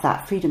to have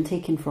that freedom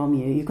taken from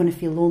you, you're going to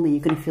feel lonely, you're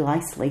going to feel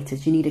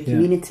isolated, you need a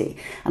community.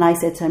 And I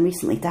said to him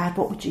recently, Dad,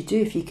 what would you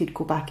do if you could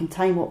go back in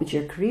time? What would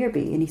your career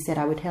be? And he said,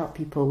 I would help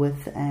people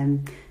with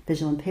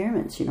visual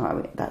impairments. You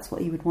know, that's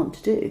what he would want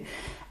to do.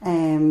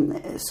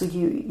 So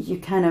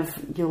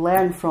you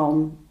learn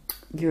from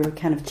your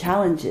kind of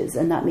challenges,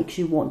 and that makes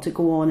you want to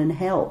go on and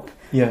help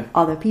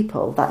other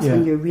people. That's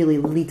when you're really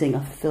leading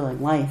a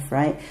fulfilling life,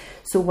 right?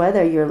 So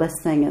whether you're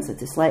listening as a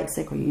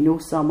dyslexic, or you know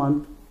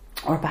someone,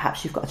 or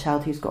perhaps you've got a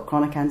child who's got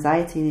chronic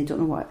anxiety and you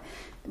don't know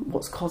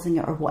what's causing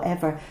it or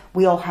whatever,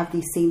 we all have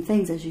these same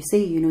things. As you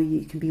say, you know,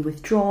 you can be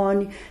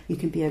withdrawn, you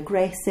can be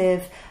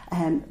aggressive,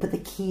 but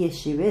the key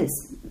issue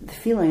is the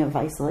feeling of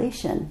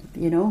isolation,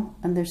 you know,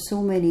 and there's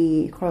so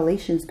many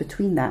correlations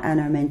between that and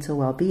our mental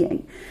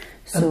well-being.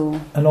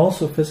 So and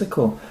also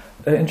physical.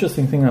 An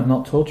interesting thing I've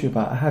not told you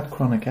about, I had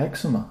chronic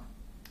eczema.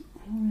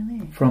 Oh,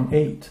 really? From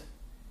 8.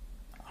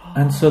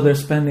 And so they're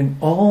spending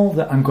all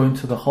that, I'm going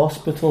to the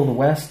hospital, the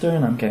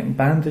Western, I'm getting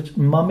bandaged,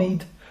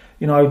 mummied.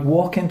 You know, I would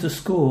walk into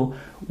school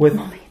with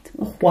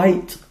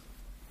white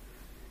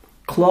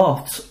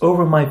cloths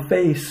over my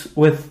face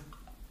with,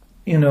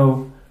 you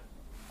know,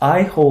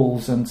 eye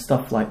holes and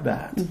stuff like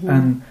that.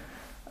 And,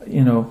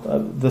 you know,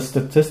 the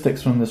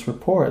statistics from this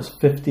report is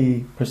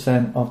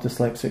 50% of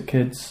dyslexic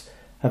kids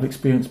have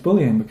experienced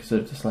bullying because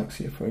of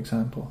dyslexia, for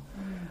example.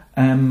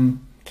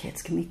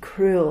 Kids can be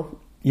cruel.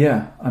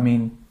 Yeah, I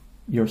mean,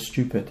 you're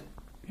stupid.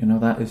 You know,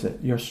 that is it.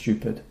 You're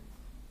stupid.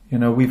 You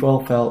know, we've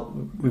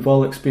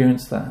all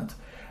experienced that.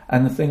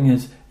 And the thing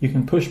is, you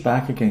can push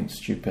back against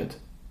stupid.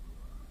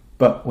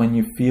 But when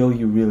you feel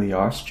you really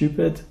are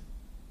stupid,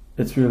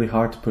 it's really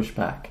hard to push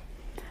back.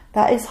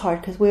 That is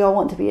hard, because we all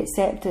want to be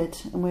accepted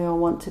and we all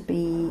want to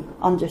be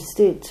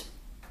understood.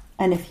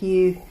 And if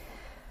you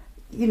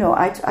know,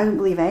 I don't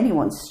believe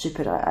anyone's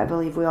stupid. I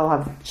believe we all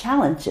have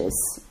challenges,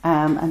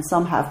 and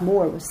some have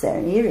more with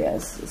certain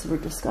areas, as we're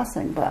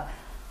discussing. But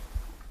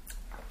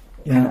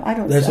yeah, I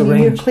don't. There's I a mean,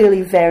 range. you're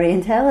clearly very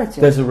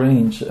intelligent. There's a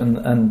range,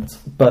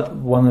 but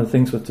one of the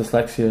things with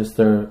dyslexia is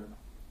they're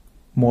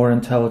more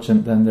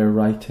intelligent than their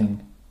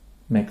writing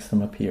makes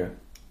them appear.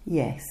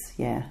 Yes,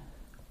 yeah.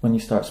 When you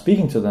start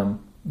speaking to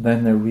them,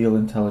 then their real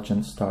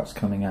intelligence starts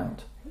coming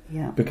out.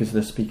 Yeah. Because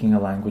they're speaking a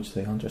language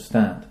they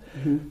understand.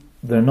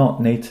 They're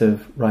not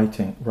native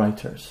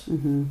writers.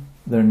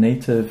 They're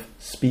native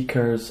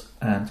speakers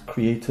and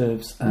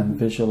creatives and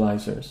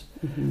visualizers.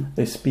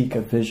 They speak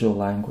a visual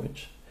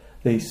language.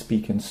 They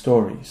speak in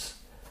stories.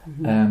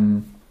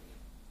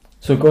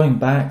 So going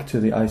back to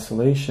the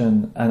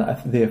isolation, and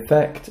the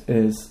effect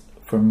is,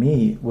 for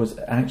me, was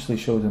actually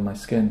showed in my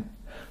skin.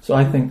 So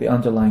I think the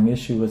underlying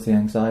issue was the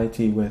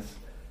anxiety with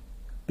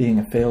being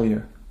a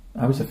failure.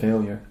 I was a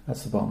failure,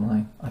 that's the bottom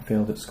line. I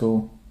failed at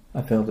school,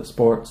 I failed at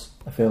sports,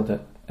 I failed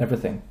at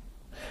everything.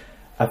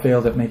 I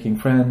failed at making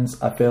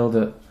friends, I failed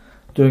at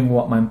doing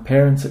what my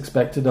parents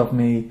expected of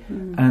me.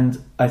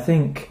 And I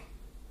think,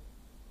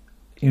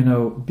 you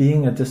know,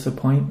 being a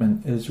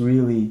disappointment is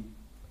really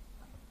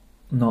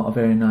not a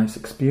very nice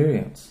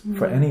experience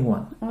for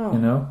anyone, you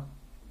know?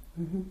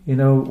 You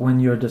know, when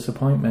you're a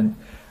disappointment.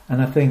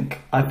 And I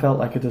think I felt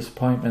like a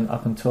disappointment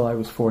up until I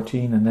was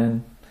 14, and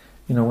then,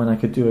 you know, when I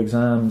could do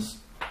exams,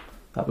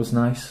 that was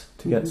nice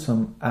to get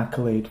some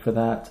accolade for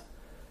that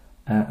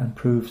and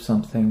prove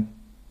something.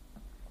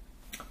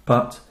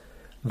 But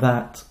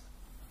that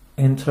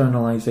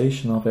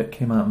internalization of it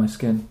came out of my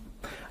skin.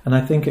 And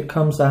I think it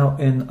comes out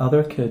in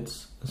other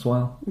kids as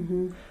well,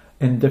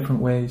 in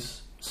different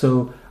ways.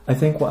 So I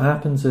think what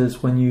happens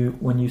is when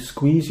you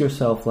squeeze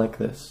yourself like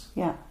this,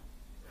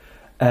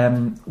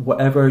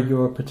 whatever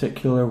your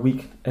particular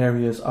weak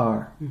areas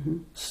are,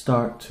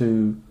 start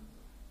to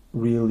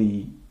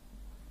really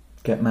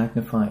get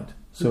magnified.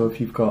 So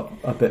if you've got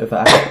a bit of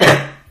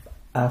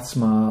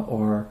asthma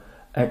or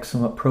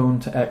eczema, prone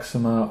to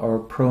eczema, or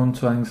prone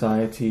to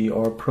anxiety,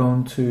 or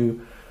prone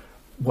to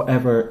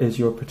whatever is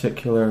your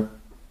particular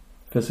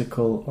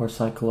physical or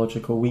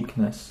psychological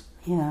weakness,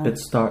 it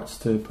starts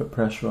to put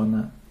pressure on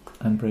that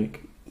and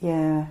break.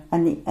 Yeah,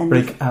 and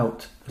break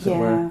out, as it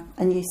were.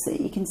 And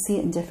you can see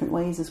it in different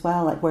ways as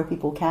well. Like where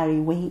people carry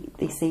weight,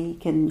 they say you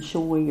can show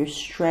where you're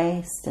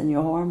stressed and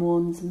your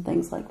hormones and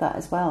things like that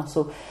as well.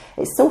 So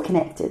it's so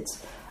connected.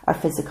 Our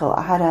physical.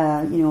 I had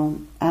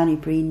Annie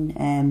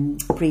Breen,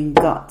 brain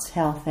gut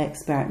health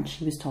expert, and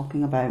she was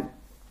talking about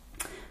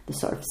the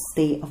sort of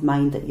state of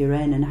mind that you're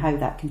in and how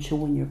that can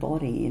show in your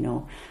body. You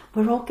know,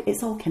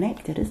 it's all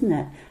connected, isn't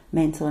it?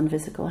 Mental and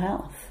physical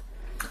health.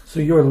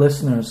 So your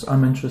listeners,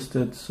 I'm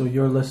interested. So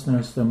your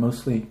listeners, they're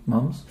mostly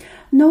mums?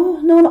 No,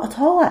 not at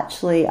all.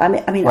 Actually, I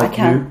mean, like I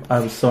can't. You? I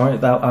was sorry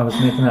that I was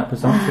making that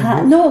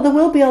presumption. No, there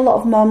will be a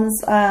lot of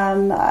mums.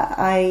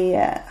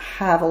 I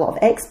have a lot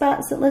of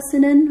expats that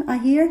listen in. I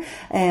hear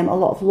a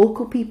lot of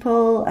local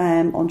people,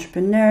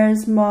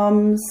 entrepreneurs,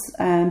 mums,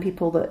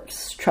 people that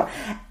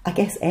I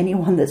guess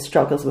anyone that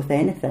struggles with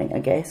anything. I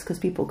guess because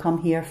people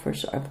come here for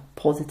sort of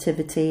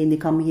positivity, and they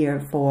come here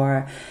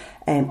for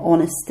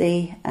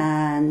honesty,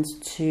 and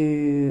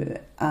to,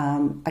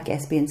 I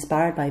guess, be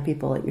inspired by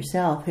people like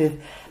yourself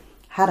who've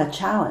had a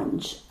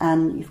challenge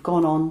and you've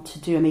gone on to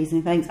do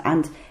amazing things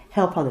and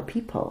help other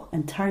people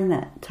and turn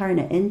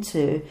it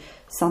into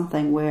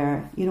something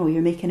where, you know,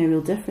 you're making a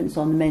real difference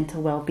on the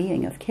mental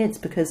well-being of kids,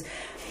 because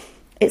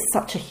it's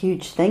such a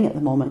huge thing at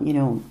the moment, you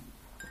know,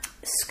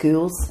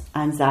 schools,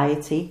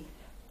 anxiety,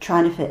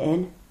 trying to fit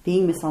in,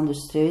 being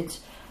misunderstood,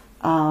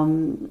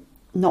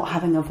 not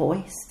having a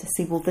voice to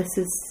say, well, this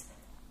is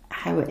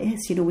how it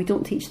is. You know, we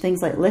don't teach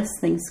things like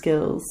listening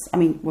skills. I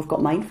mean, we've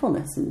got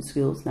mindfulness in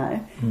schools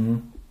now,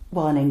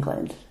 well, in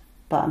England,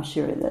 but I'm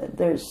sure that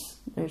there's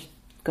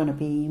going to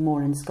be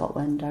more in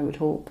Scotland, I would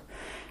hope.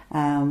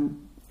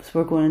 So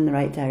we're going in the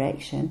right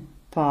direction,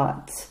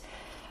 but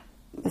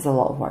there's a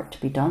lot of work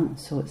to be done,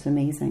 so it's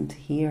amazing to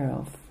hear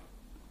of.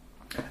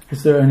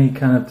 Is there any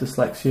kind of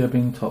dyslexia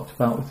being talked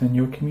about within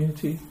your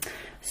community?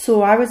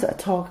 So I was at a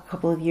talk a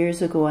couple of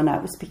years ago, and I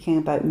was speaking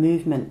about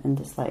movement and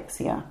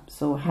dyslexia.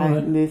 So how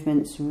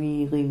movement's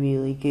really,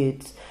 really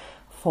good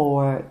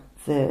for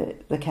the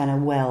kind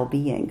of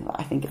well-being.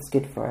 I think it's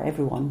good for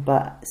everyone,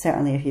 but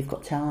certainly if you've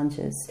got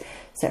challenges,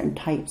 certain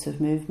types of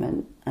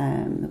movement,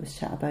 there was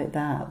chat about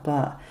that.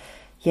 But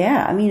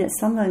yeah, I mean, it's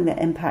something that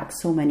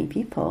impacts so many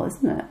people,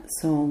 isn't it?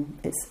 So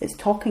it's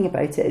talking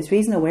about it, it's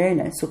raising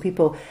awareness so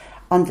people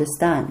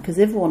understand, because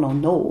everyone will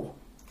know.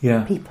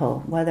 Yeah.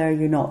 People, whether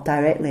you're not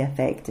directly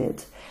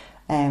affected.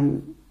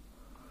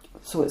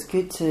 So it's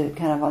good to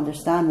kind of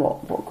understand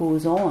what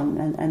goes on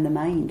in the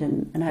mind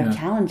and how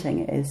challenging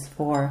it is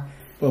for...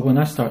 Well, when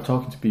I start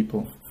talking to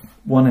people,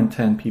 1 in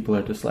 10 people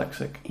are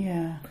dyslexic.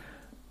 Yeah.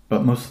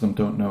 But most of them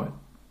don't know it.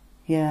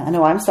 Yeah, I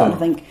know, I'm starting to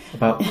think...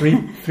 About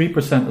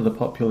 3% of the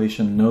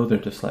population know they're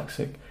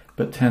dyslexic,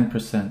 but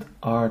 10%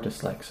 are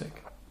dyslexic.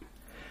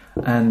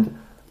 And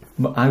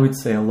I would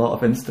say a lot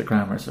of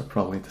Instagrammers are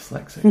probably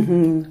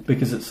dyslexic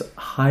because it's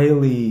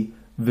highly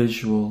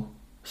visual,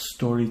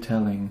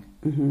 storytelling,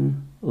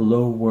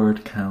 low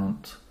word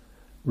count,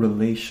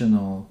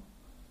 relational,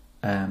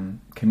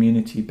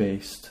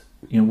 community-based.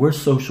 You know, we're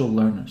social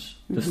learners.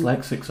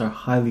 Dyslexics are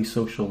highly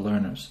social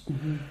learners.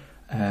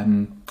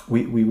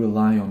 We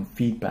rely on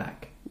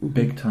feedback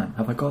big time.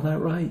 Have I got that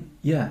right?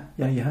 Yeah,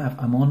 you have.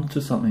 I'm on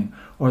to something.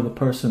 Or the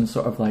person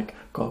sort of like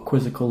got a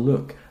quizzical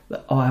look.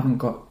 Oh, I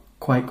haven't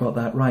quite got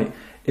that right.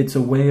 It's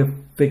a way of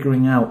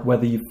figuring out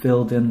whether you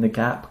filled in the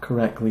gap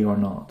correctly or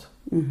not.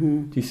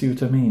 Do you see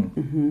what I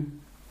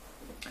mean?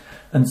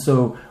 And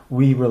so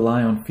we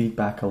rely on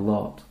feedback a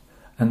lot.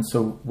 And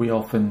so we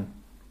often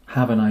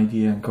have an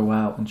idea and go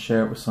out and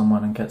share it with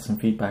someone and get some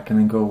feedback and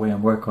then go away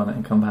and work on it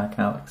and come back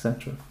out,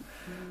 etc.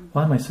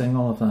 Why am I saying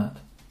all of that?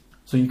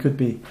 So you could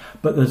be.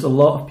 But there's a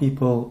lot of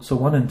people, so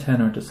 1 in 10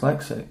 are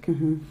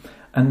dyslexic.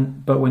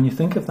 But when you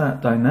think of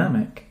that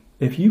dynamic,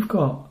 if you've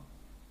got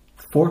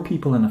 4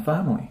 people in a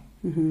family,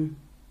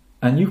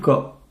 and you've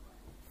got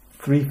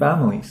 3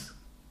 families,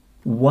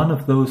 one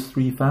of those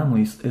 3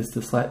 families is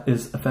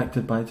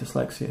affected by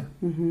dyslexia.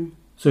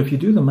 So if you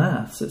do the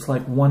maths, it's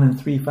like 1 in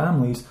 3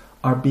 families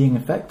are being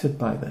affected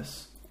by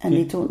this. And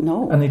they don't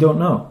know. And they don't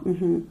know.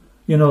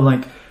 You know,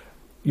 like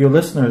your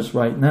listeners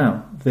right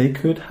now, they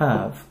could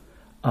have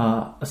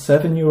a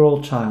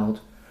 7-year-old child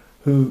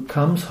who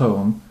comes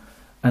home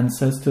and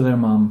says to their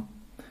mum,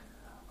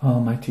 "Oh,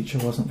 my teacher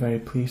wasn't very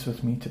pleased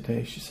with me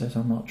today. She says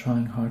I'm not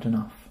trying hard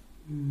enough."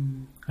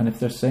 And if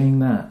they're saying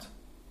that,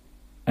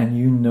 and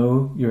you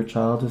know your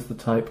child is the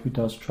type who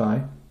does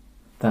try,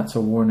 that's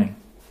a warning.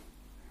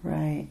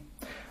 Right.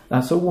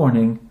 That's a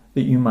warning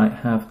that you might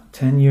have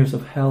 10 years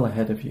of hell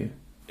ahead of you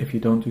if you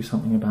don't do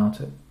something about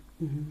it.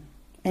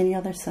 Any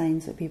other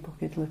signs that people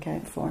could look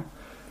out for?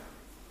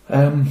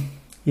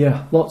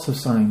 Yeah, lots of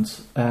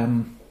signs.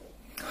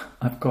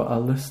 I've got a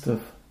list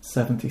of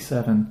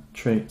 77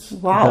 traits.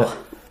 Wow. That,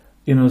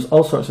 you know, there's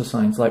all sorts of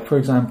signs. Like, for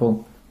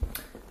example,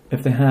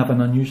 if they have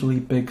an unusually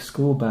big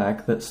school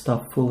bag that's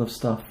stuffed full of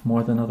stuff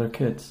more than other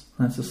kids,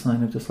 that's a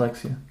sign of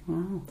dyslexia.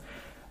 Wow.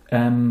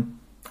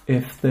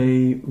 If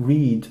they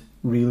read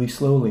really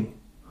slowly,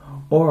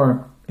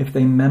 or if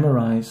they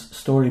memorize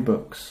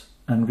storybooks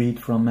and read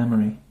from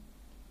memory.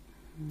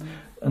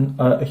 And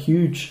a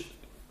huge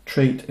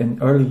trait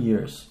in early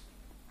years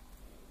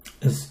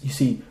is, you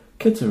see,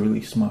 kids are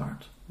really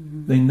smart.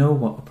 They know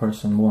what the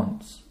person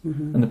wants.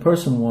 And the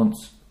person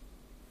wants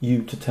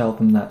you to tell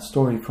them that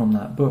story from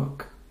that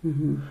book.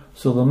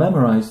 So they'll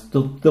memorize,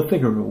 they'll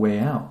figure a way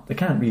out. They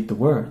can't read the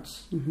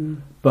words.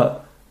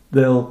 But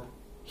they'll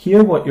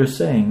hear what you're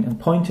saying and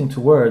pointing to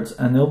words,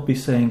 and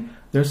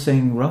they're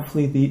saying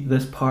roughly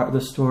this part of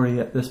the story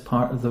at this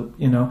part of the,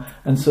 you know,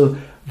 and so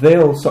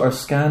they'll sort of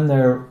scan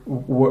their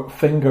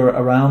finger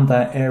around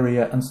that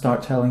area and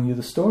start telling you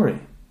the story.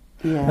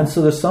 Yeah. And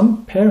so there's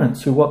some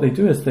parents who, what they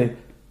do is they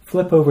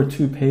flip over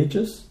 2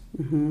 pages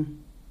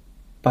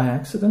by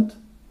accident,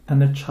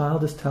 and their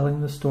child is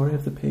telling the story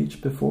of the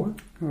page before.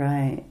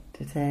 Right,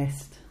 to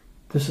test.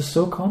 This is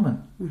so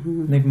common.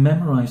 And they've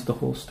memorized the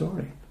whole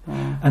story.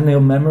 And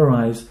they'll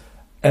memorize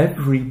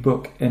every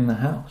book in the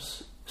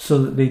house so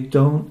that they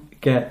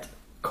don't get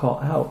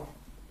caught out.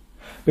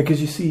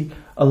 Because you see,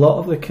 a lot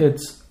of the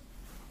kids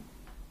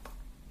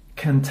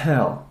can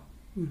tell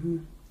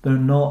they're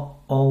not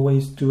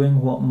always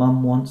doing what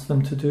mum wants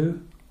them to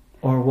do,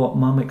 or what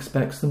mum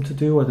expects them to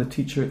do, or the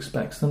teacher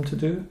expects them to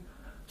do.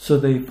 So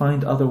they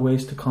find other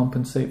ways to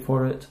compensate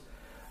for it.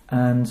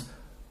 And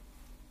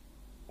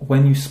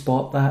when you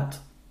spot that,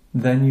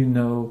 then you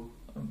know,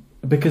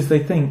 because they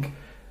think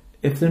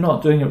if they're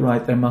not doing it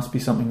right, there must be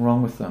something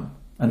wrong with them.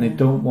 And they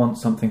don't want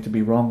something to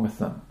be wrong with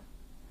them.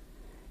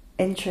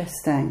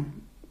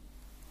 Interesting.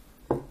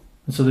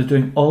 And so they're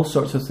doing all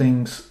sorts of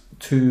things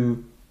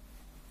to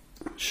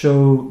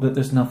show that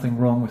there's nothing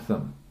wrong with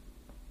them.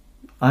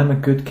 I'm a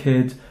good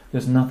kid,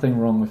 there's nothing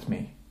wrong with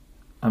me.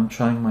 I'm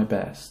trying my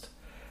best.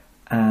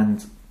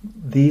 And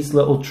these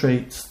little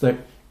traits that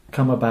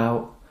come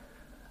about,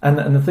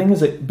 and the thing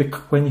is that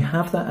when you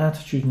have that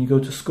attitude and you go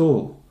to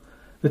school,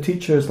 the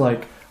teacher is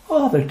like,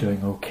 oh, they're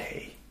doing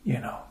okay, you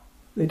know.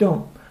 They're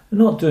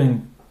not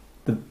doing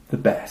the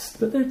best,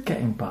 but they're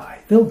getting by.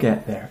 They'll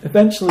get there.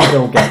 Eventually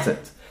they'll get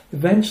it.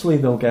 Eventually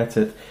they'll get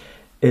it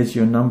is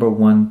your number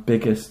one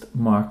biggest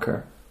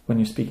marker when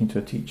you're speaking to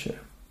a teacher.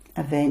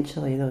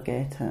 Eventually they'll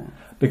get it.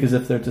 Because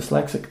if they're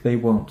dyslexic, they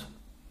won't.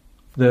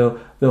 They'll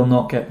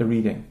not get the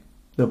reading.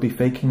 They'll be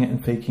faking it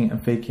and faking it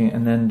and faking it,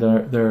 and then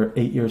they're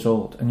 8 years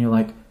old, and you're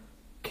like,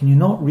 can you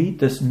not read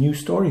this new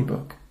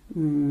storybook?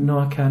 No,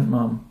 I can't,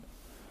 Mum.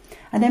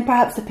 And then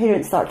perhaps the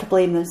parents start to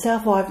blame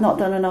themselves. Oh, I've not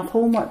done enough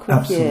homework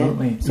with you.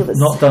 Absolutely. So you've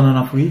not done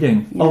enough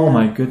reading. Yeah. Oh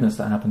my goodness,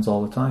 that happens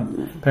all the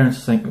time.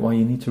 Parents think, well,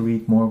 you need to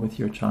read more with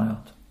your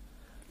child.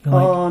 You're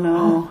like, oh no.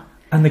 Oh.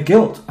 And the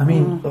guilt. I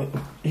mean,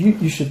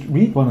 you should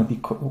read one of the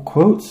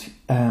quotes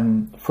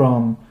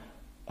from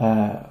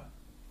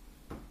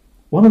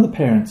one of the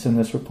parents in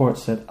this report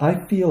said, I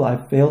feel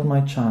I've failed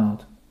my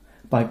child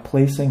by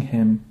placing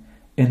him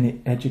in the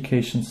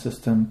education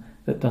system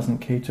that doesn't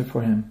cater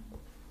for him.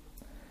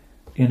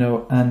 You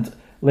know, and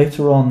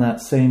later on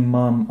that same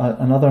mum,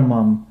 another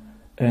mum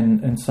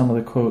in some of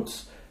the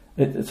quotes,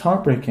 it's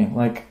heartbreaking.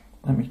 Like,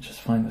 let me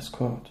just find this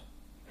quote.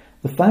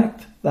 The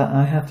fact that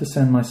I have to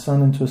send my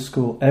son into a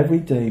school every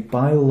day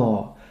by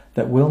law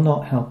that will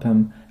not help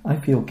him, I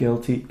feel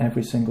guilty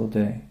every single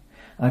day.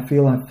 I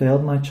feel I've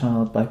failed my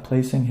child by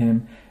placing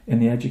him in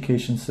the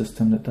education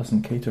system that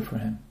doesn't cater for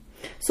him.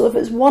 So if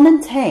it's 1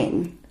 in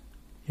 10,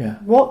 yeah,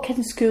 what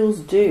can schools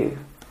do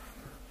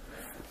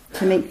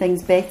to make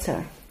things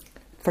better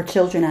for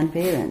children and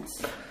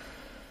parents?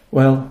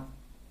 Well,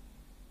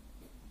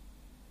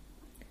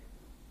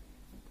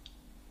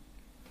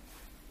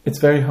 it's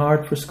very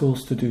hard for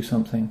schools to do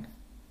something,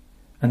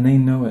 and they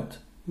know it.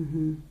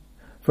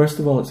 First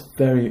of all, it's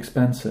very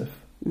expensive.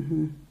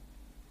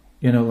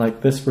 You know,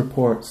 like this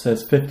report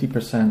says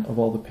 50% of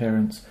all the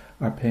parents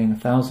are paying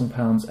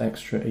 £1,000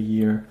 extra a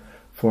year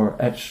for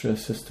extra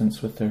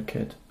assistance with their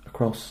kid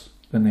across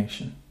the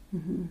nation.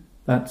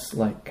 That's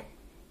like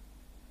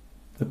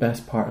the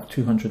best part of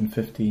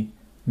 £250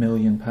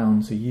 million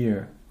a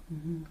year,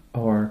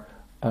 or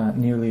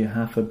nearly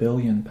 £500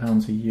 million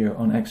a year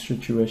on extra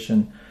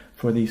tuition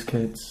for these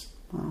kids.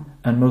 Wow.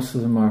 And most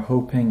of them are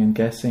hoping and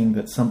guessing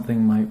that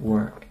something might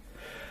work.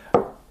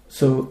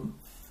 So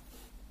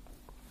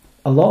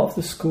a lot of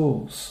the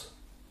schools,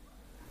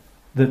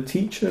 the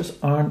teachers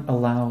aren't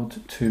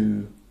allowed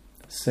to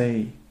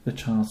say the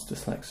child's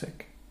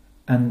dyslexic.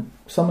 And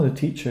some of the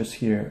teachers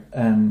here,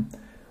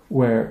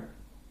 where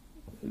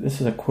this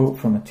is a quote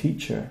from a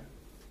teacher,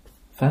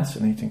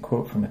 fascinating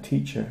quote from a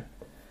teacher,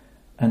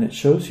 and it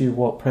shows you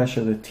what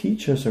pressure the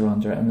teachers are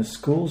under and the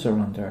schools are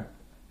under.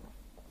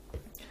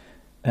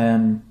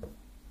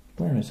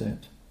 Where is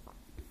it?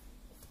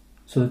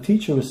 So the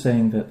teacher was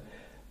saying that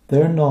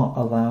they're not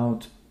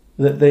allowed,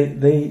 that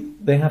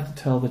they have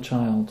to tell the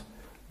child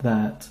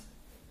that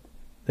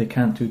they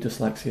can't do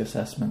dyslexia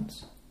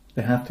assessments.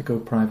 They have to go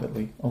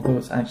privately, although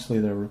it's actually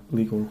their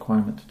legal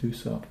requirement to do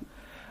so.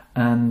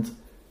 And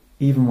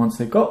even once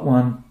they've got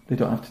one, they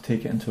don't have to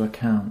take it into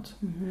account.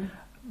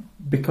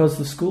 Because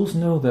the schools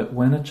know that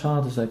when a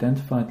child is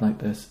identified like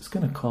this, it's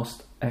going to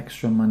cost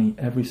extra money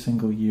every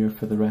single year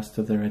for the rest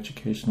of their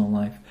educational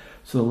life.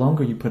 So the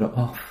longer you put it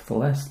off, the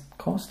less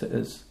cost it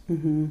is.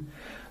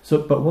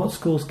 So, but what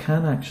schools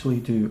can actually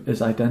do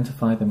is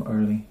identify them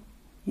early.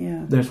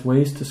 Yeah. There's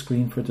ways to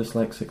screen for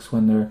dyslexics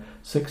when they're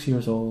 6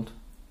 years old.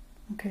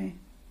 Okay.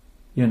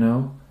 You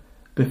know,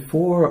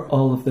 before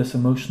all of this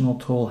emotional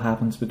toll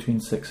happens between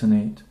 6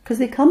 and 8. Because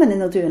they come in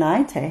and they'll do an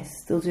eye test,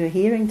 they'll do a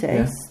hearing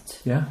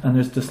test. Yeah, and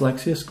there's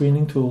dyslexia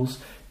screening tools.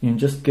 You can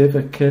just give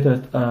a kid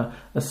a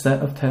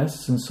set of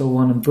tests and so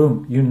on, and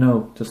boom, you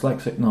know,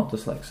 dyslexic, not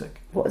dyslexic.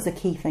 What is the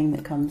key thing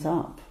that comes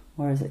up?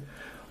 Or is it?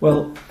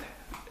 Well,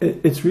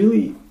 it's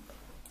really,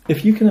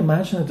 if you can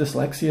imagine a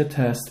dyslexia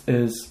test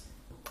is,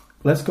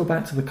 let's go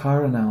back to the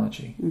car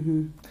analogy.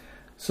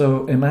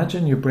 So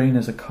imagine your brain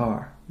is a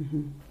car.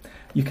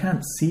 You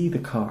can't see the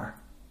car,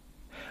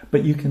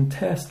 but you can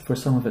test for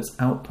some of its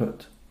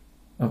output.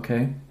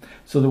 Okay?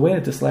 So the way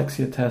a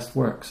dyslexia test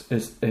works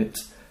is it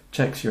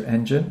checks your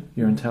engine,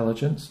 your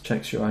intelligence,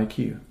 checks your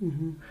IQ.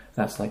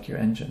 That's like your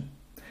engine.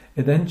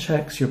 It then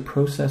checks your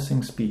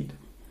processing speed.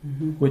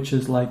 which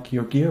is like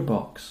your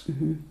gearbox.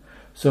 Mm-hmm.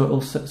 So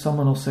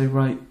someone will say,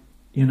 right,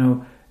 you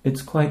know,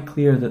 it's quite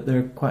clear that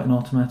they're quite an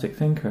automatic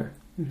thinker.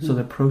 So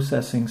their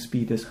processing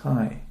speed is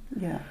high.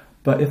 Yeah.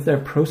 But if their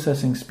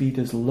processing speed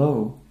is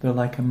low, they're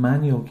like a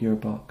manual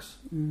gearbox.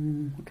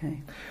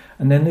 Okay.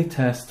 And then they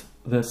test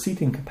the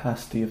seating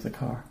capacity of the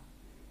car.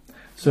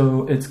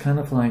 So it's kind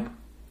of like,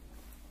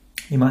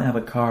 you might have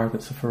a car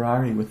that's a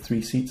Ferrari with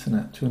 3 seats in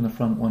it, 2 in the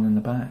front, 1 in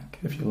the back,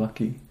 if you're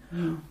lucky.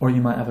 Or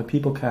you might have a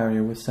people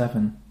carrier with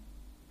 7.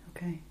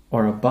 Okay.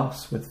 Or a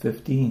bus with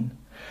 15.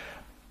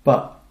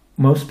 But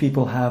most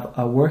people have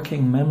a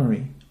working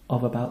memory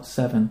of about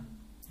 7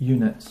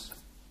 units.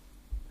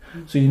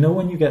 So you know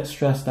when you get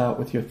stressed out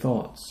with your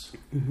thoughts,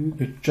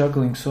 you're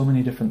juggling so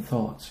many different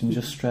thoughts and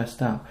you're just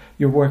stressed out,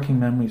 your working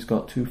memory's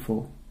got too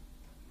full.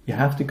 You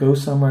have to go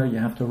somewhere, you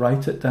have to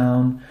write it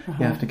down,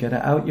 you have to get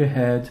it out your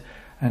head,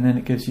 and then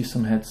it gives you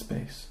some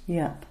headspace.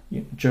 Yeah.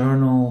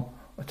 Journal,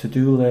 a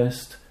to-do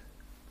list,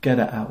 get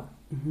it out.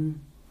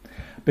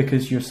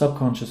 Because your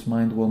subconscious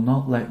mind will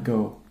not let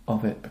go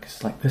of it, because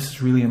it's like, this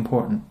is really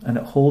important, and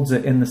it holds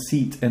it in the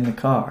seat in the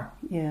car.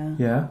 Yeah.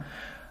 Yeah?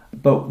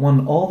 But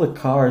when all the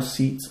car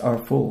seats are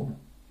full,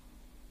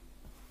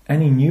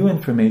 any new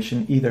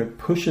information either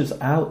pushes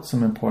out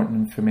some important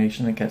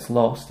information, it gets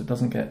lost, it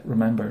doesn't get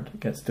remembered, it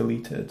gets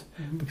deleted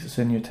because it's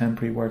in your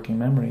temporary working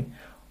memory,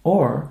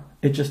 or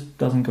it just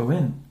doesn't go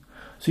in.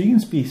 So you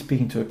can be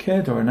speaking to a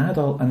kid or an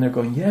adult and they're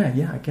going,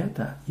 yeah, I get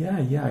that.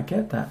 Yeah, I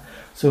get that.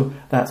 So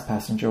that's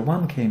passenger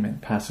 1 came in,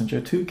 passenger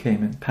 2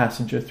 came in,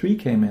 passenger 3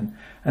 came in.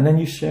 And then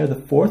you share the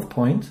 4th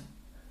point,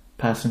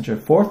 passenger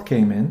 4th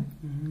came in,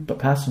 but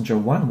passenger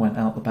 1 went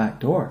out the back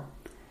door.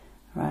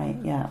 Right,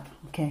 yeah,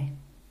 okay.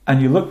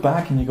 And you look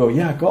back and you go,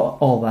 yeah, I got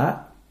all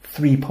that.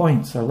 3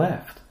 points are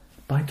left.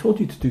 But I told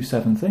you to do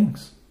 7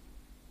 things.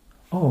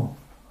 Oh,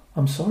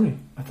 I'm sorry.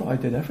 I thought I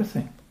did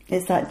everything.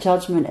 It's that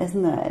judgment,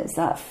 isn't it? It's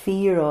that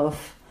fear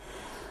of...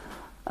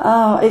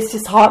 Oh, it's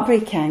just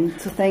heartbreaking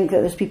to think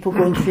that there's people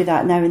going through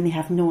that now and they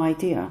have no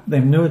idea. They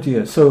have no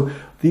idea. So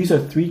these are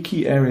 3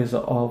 key areas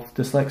of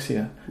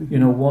dyslexia. You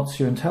know, what's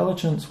your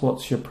intelligence,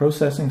 what's your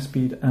processing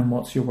speed, and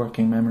what's your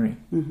working memory.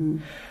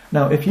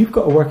 Now, if you've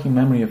got a working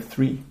memory of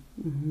 3,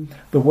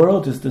 the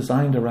world is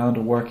designed around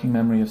a working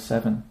memory of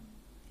 7.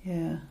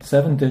 Yeah.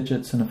 7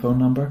 digits in a phone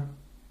number.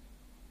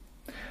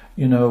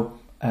 You know,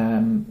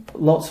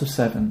 lots of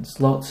 7s,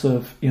 lots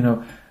of, you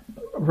know,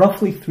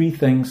 roughly 3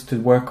 things to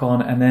work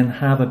on, and then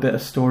have a bit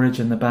of storage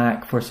in the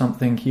back for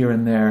something here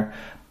and there.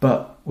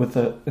 But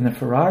in a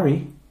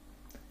Ferrari,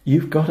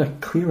 you've got to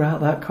clear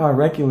out that car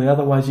regularly,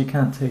 otherwise you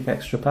can't take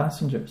extra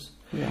passengers.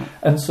 Yeah.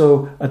 And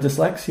so a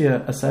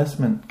dyslexia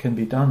assessment can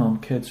be done on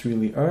kids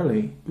really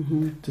early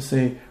to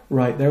say,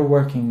 right, their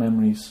working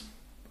memory's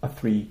a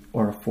 3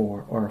 or a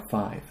 4 or a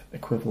 5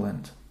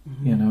 equivalent.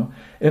 You know,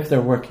 if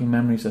their working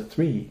memory's a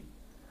 3,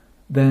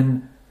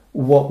 then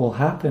what will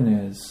happen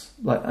is,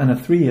 like, and a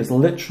 3 is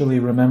literally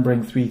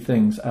remembering 3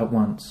 things at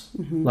once.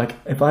 Like,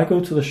 if I go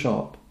to the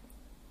shop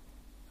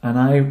and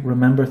I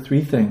remember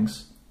 3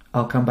 things,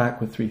 I'll come back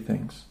with 3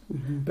 things.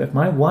 But if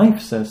my wife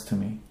says to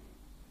me,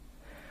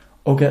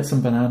 oh, get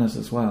some bananas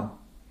as well,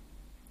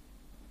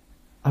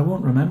 I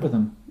won't remember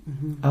them.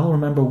 I'll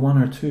remember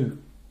 1 or 2.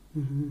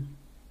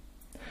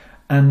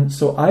 And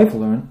so I've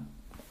learned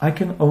I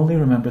can only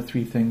remember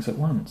 3 things at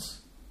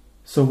once.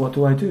 So what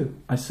do?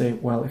 I say,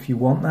 well, if you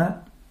want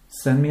that,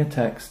 send me a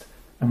text,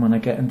 and when I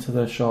get into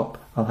the shop,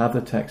 I'll have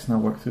the text and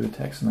I'll work through the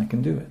text and I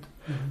can do it.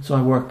 So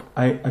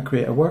I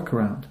create a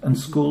workaround, and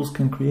schools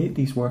can create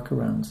these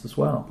workarounds as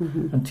well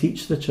and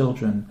teach the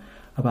children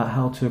about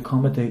how to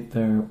accommodate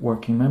their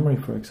working memory,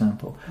 for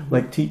example.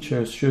 Like,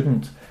 teachers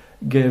shouldn't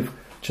give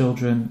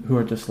children who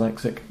are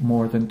dyslexic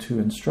more than 2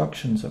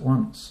 instructions at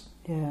once.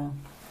 Yeah.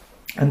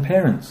 And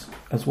parents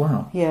as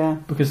well. Yeah.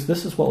 Because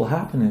this is what will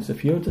happen is,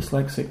 if you're a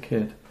dyslexic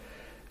kid,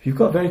 if you've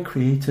got a very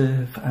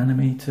creative,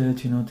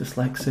 animated, you know,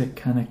 dyslexic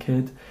kind of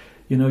kid,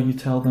 you know, you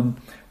tell them,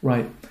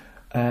 right,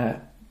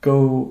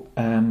 go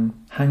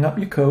hang up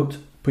your coat,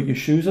 put your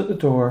shoes at the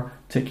door,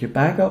 take your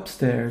bag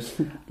upstairs,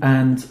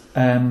 and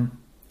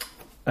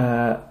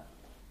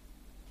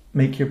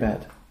make your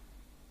bed.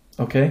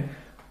 Okay?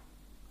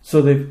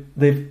 So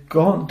they've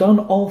done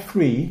all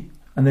 3,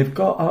 and they've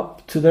got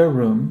up to their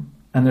room,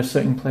 and they're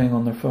sitting playing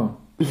on their phone.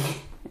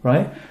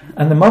 Right?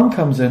 And the mum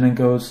comes in and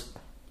goes,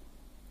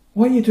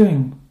 what are you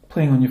doing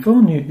playing on your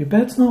phone? Your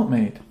bed's not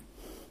made.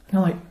 And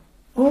they're like,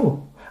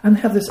 oh. And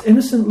they have this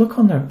innocent look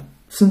on their,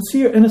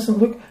 sincere, innocent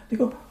look. They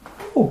go,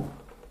 oh,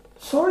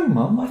 sorry,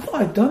 Mum, I thought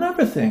I'd done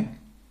everything.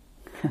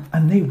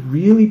 And they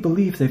really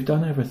believe they've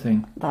done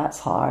everything. That's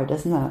hard,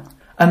 isn't it?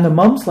 And the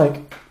mum's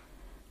like,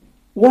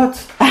 what?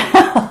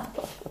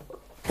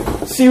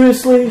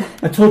 Seriously?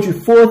 I told you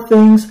 4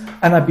 things,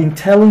 and I've been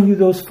telling you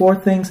those 4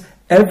 things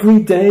every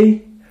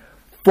day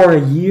for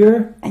a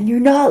year? And you're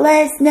not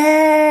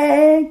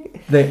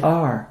listening! They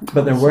are,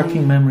 but their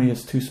working memory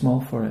is too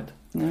small for it.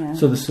 Yeah.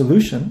 So the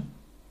solution,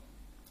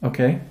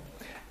 okay,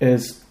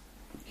 is,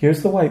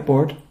 here's the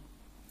whiteboard.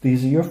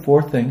 These are your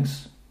 4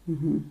 things.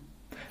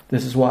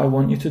 This is what I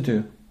want you to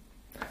do.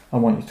 I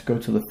want you to go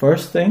to the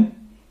first thing,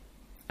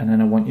 and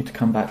then I want you to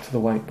come back to the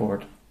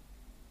whiteboard.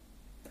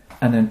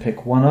 And then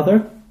pick one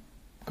other,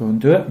 go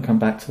and do it, and come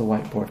back to the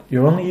whiteboard.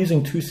 You're only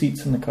using 2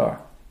 seats in the car.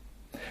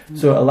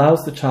 So it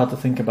allows the child to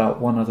think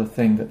about one other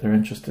thing that they're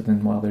interested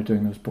in while they're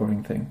doing those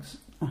boring things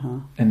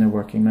in their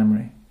working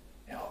memory.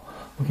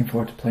 Looking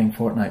forward to playing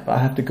Fortnite, but I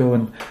have to go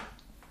and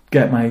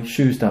get my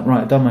shoes done.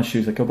 Right, I've done my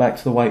shoes. I go back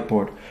to the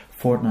whiteboard.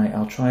 Fortnite,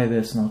 I'll try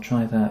this and I'll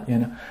try that,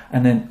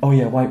 And then, oh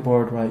yeah,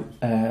 whiteboard,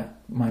 right,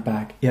 my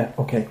bag. Yeah,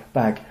 okay,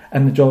 bag.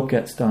 And the job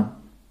gets done.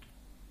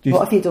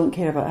 What if you don't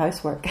care about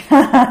housework?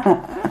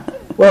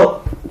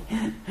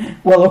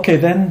 Well, okay,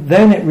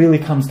 then it really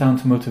comes down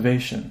to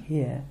motivation.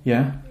 Yeah.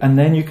 Yeah? And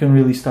then you can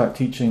really start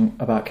teaching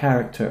about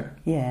character.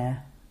 Yeah.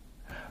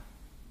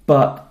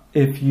 But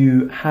if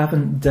you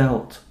haven't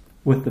dealt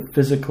with the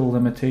physical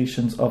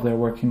limitations of their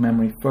working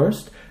memory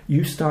first,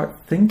 you start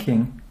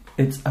thinking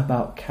it's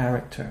about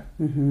character.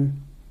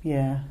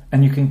 Yeah.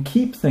 And you can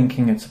keep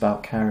thinking it's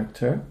about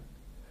character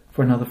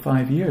for another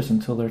 5 years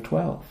until they're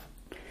 12.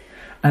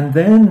 And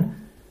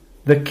then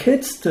the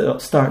kid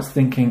starts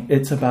thinking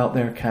it's about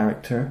their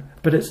character,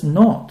 but it's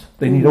not.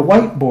 They need a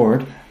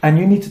whiteboard, and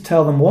you need to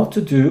tell them what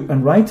to do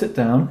and write it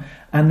down,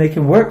 and they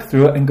can work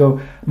through it and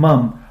go,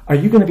 Mum, are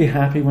you going to be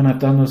happy when I've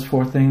done those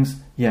 4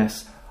 things?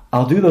 Yes.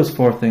 I'll do those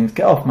 4 things,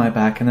 get off my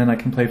back, and then I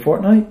can play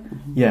Fortnite?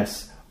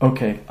 Yes.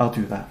 Okay, I'll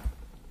do that.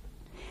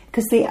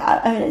 Because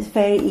it's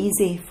very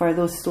easy for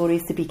those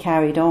stories to be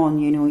carried on.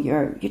 You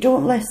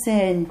don't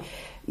listen,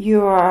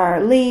 you're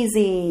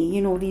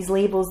lazy, these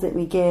labels that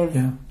we give.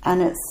 Yeah.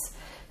 And it's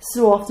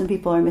so often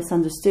people are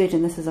misunderstood,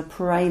 and this is a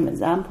prime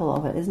example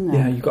of it, isn't it?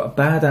 Yeah, you've got a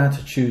bad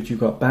attitude, you've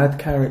got bad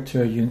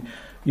character,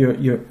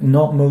 you're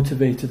not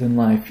motivated in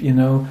life,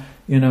 and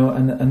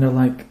they're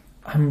like,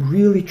 I'm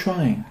really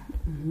trying.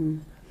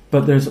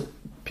 But there's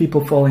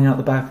people falling out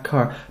the back of the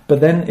car. But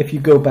then if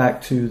you go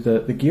back to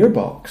the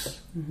gearbox,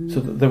 so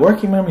the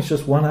working memory is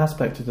just one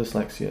aspect of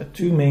dyslexia.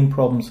 2 main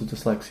problems of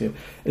dyslexia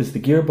is the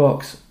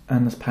gearbox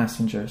and the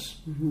passengers.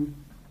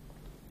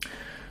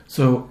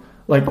 So,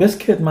 like, this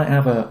kid might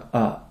have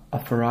a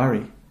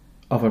Ferrari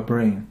of a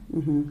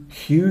brain,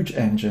 huge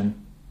engine,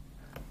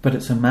 but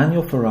it's a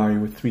manual Ferrari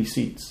with 3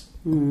 seats.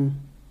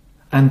 And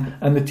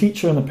the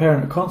teacher and the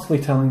parent are constantly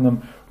telling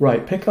them,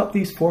 right, pick up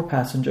these 4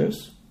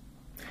 passengers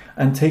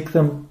and take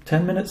them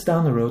 10 minutes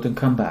down the road and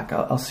come back.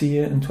 I'll see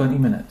you in 20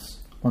 minutes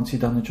once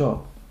you've done the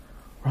job.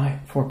 Right,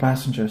 4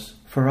 passengers,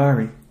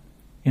 Ferrari.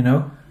 You're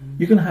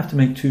going to have to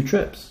make 2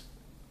 trips.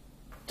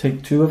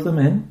 Take 2 of them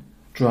in,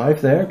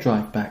 drive there,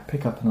 drive back,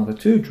 pick up another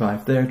 2,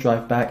 drive there,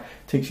 drive back.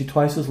 Takes you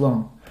twice as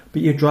long.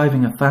 But you're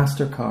driving a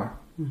faster car.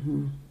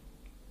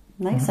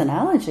 Nice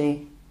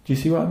analogy. Do you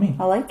see what I mean?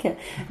 I like it.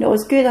 No,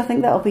 it's good. I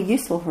think that'll be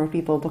useful for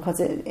people, because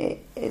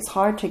it's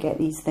hard to get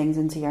these things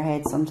into your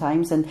head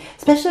sometimes, and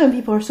especially when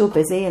people are so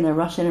busy and they're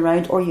rushing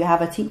around, or you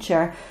have a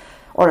teacher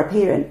or a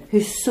parent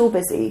who's so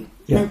busy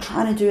and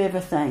trying to do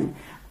everything,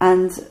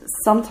 and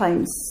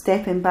sometimes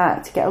stepping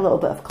back to get a little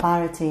bit of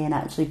clarity and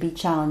actually be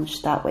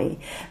challenged that way.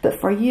 But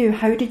for you,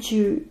 how did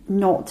you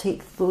not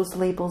take those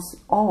labels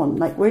on?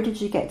 Like, where did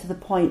you get to the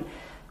point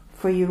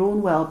for your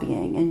own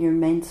well-being and your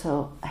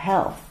mental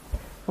health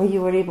where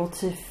you were able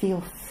to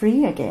feel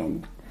free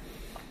again?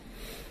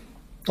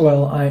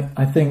 Well,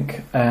 I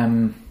think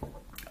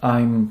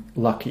I'm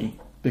lucky,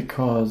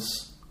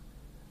 because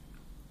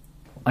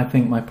I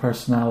think my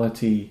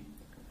personality,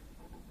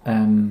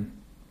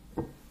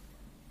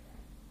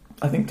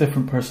 I think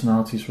different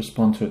personalities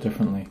respond to it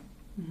differently,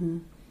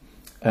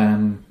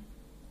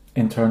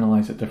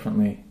 internalize it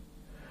differently.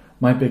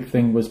 My big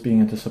thing was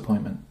being a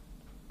disappointment,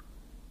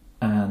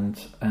 and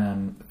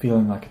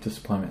feeling like a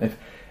disappointment.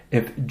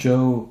 If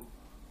Joe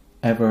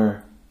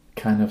ever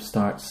kind of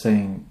starts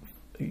doing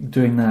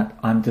that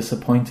I'm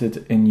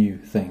disappointed in you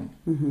thing,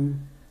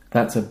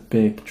 that's a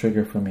big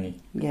trigger for me.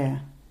 Yeah.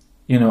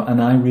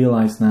 And I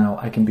realise now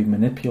I can be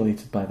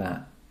manipulated by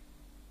that.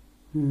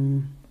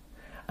 And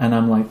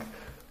I'm like,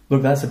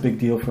 look, that's a big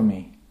deal for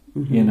me.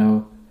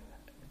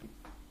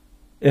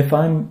 If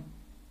I'm,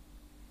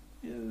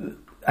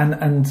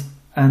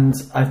 and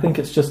I think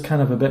it's just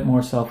kind of a bit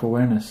more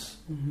self-awareness.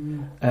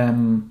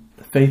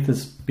 Faith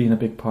has been a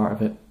big part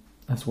of it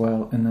as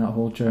well in that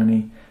whole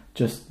journey.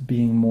 Just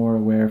being more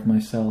aware of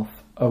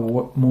myself,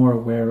 more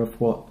aware of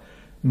what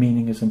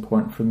meaning is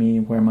important for me,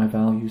 where my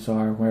values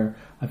are, where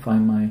I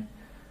find my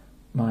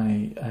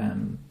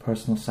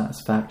personal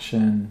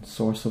satisfaction,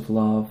 source of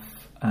love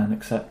and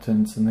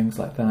acceptance and things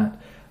like that.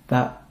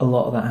 That a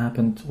lot of that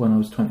happened when I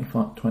was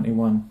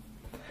 21,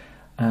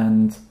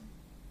 and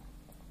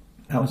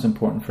that was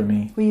important for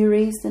me. Were you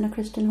raised in a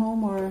Christian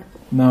home, or?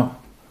 No,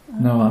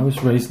 I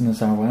was raised in a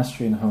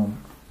Zoroastrian home.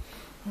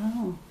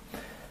 Oh.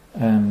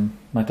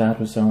 My dad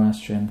was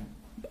Zoroastrian.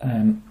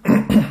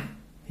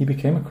 He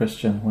became a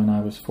Christian when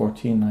I was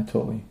 14. I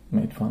totally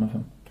made fun of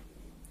him.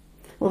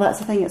 Well, that's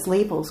the thing, it's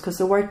labels, because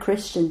the word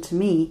Christian to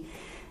me,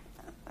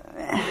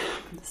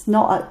 it's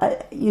not,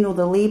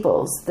 the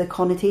labels, the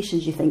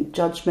connotations, you think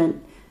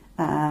judgment,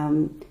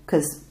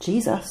 because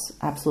Jesus,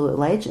 absolute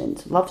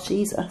legend, loves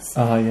Jesus.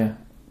 Yeah.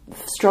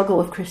 struggle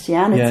with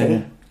Christianity.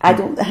 Yeah. I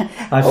don't.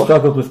 I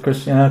struggled with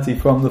Christianity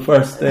from the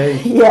first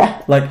day.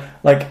 Yeah.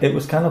 Like it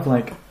was kind of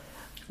like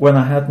when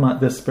I had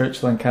this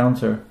spiritual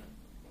encounter.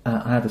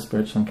 I had a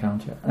spiritual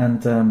encounter,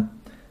 and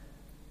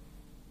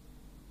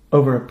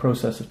over a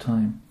process of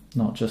time,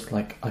 not just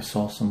like I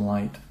saw some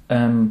light.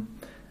 I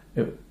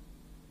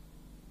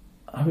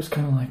was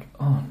kind of like,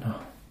 oh no,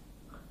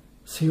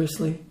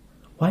 seriously,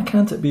 why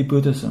can't it be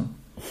Buddhism?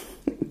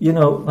 You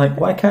know, like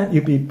why can't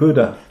you be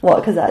Buddha?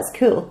 What? Because that's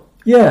cool.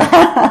 Yeah.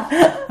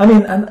 I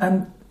mean,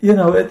 and you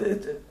know,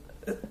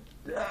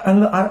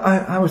 and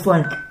I was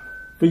like,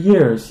 for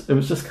years, it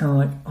was just kind of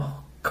like,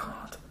 oh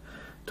God,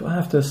 do I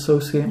have to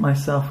associate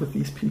myself with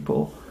these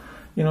people?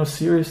 You know,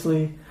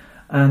 seriously?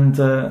 And,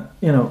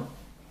 you know,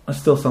 I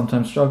still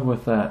sometimes struggle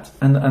with that.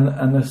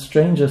 And the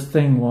strangest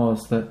thing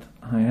was that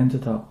I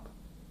ended up,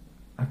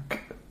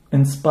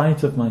 in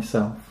spite of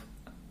myself,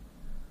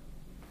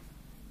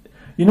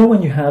 you know,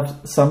 when you have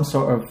some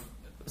sort of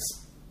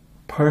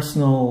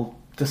personal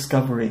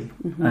discovery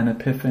and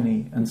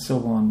epiphany and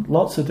so on,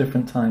 lots of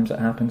different times it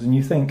happens, and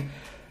you think,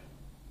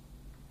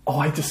 oh,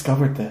 I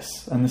discovered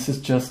this, and this is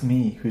just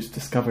me who's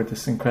discovered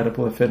this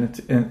incredible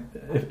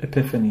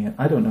epiphany.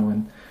 I don't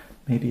know,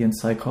 maybe in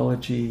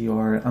psychology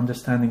or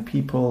understanding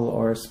people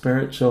or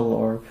spiritual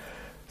or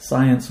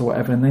science or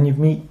whatever, and then you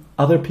meet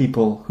other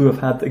people who have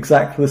had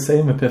exactly the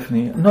same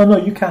epiphany. No,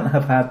 you can't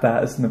have had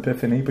that as an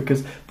epiphany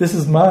because this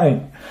is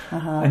mine.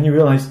 And you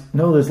realise,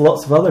 no, there's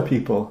lots of other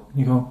people. And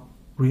you go,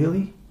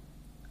 really?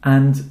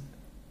 And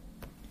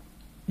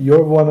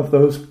you're one of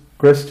those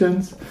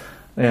Christians?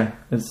 Yeah,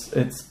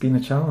 it's been a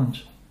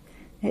challenge.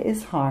 It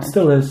is hard.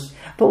 Still is.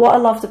 But what I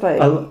loved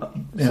about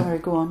sorry,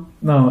 go on.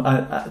 No,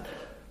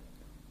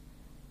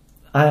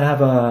 I have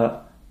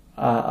a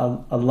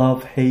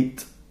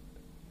love-hate,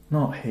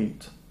 not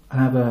hate. I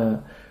have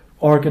a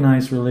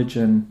organised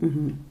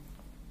religion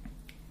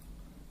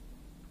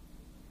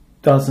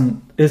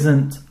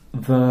isn't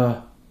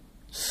the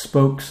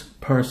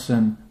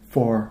spokesperson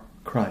for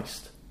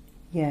Christ.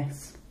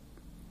 Yes.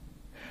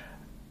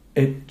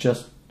 It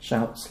just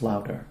shouts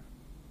louder.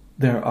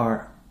 There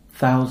are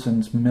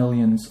thousands,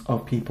 millions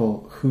of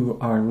people who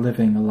are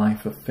living a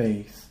life of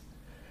faith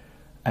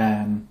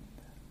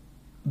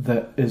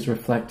that is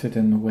reflected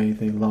in the way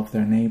they love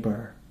their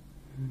neighbour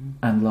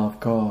and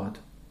love God,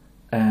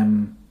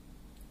 in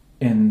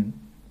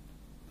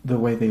the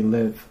way they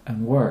live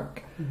and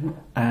work.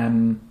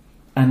 And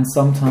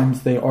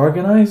sometimes they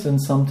organise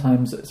and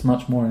sometimes it's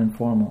much more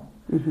informal.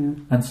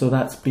 And so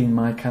that's been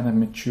my kind of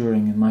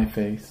maturing in my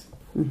faith,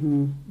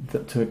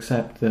 to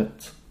accept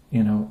that,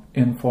 you know,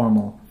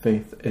 informal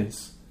faith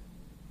is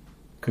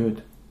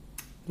good.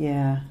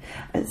 Yeah.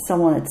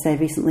 Someone had said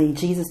recently,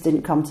 Jesus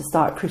didn't come to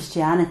start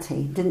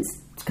Christianity, didn't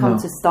come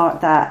to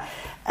start that.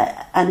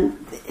 And,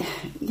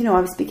 you know,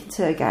 I was speaking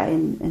to a guy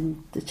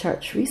in the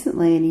church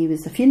recently, and he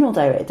was a funeral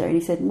director, and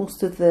he said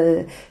most of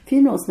the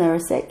funerals now are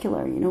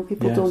secular, you know,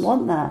 people don't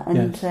want that. And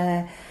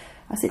I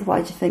said,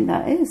 why do you think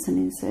that is? And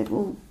he said,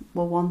 well,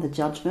 one, the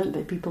judgment,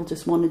 but people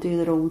just want to do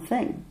their own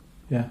thing.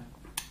 Yeah.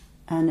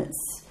 And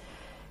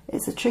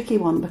it's a tricky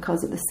one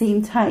because at the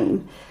same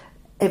time,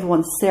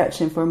 everyone's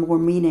searching for more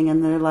meaning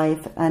in their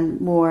life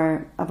and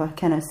more of a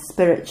kind of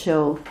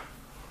spiritual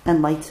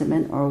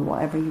enlightenment or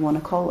whatever you want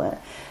to call it.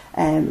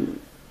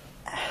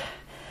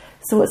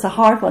 So it's a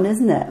hard one,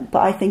 isn't it?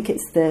 But I think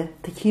it's the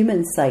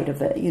human side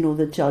of it, you know,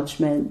 the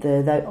judgment,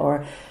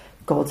 or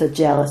God's a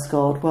jealous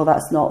God. Well,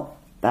 that's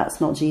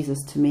not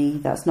Jesus to me.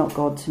 That's not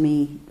God to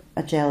me,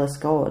 a jealous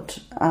God.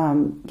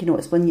 You know,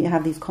 it's when you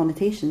have these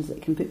connotations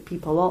that can put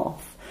people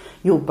off.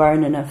 You'll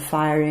burn in a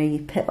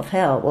fiery pit of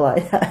hell. Well,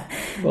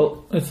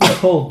 it's the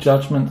whole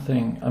judgment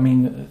thing. I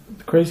mean,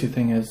 the crazy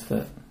thing is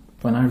that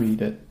when I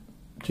read it,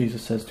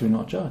 Jesus says, do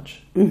not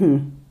judge. You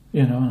know,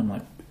 and I'm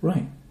like,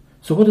 right.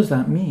 So what does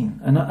that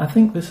mean? And I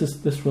think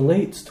this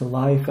relates to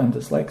life and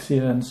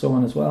dyslexia and so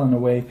on as well, in a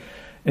way,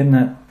 in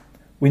that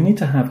we need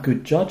to have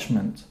good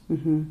judgment,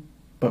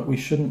 but we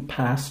shouldn't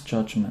pass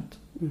judgment.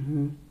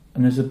 And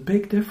there's a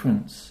big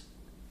difference,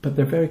 but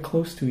they're very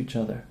close to each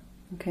other.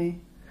 Okay.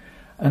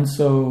 And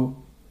so,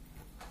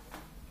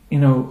 you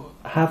know,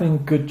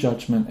 having good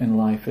judgment in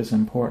life is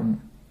important.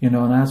 You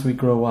know, and as we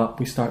grow up,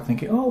 we start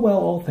thinking, oh, well,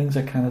 all things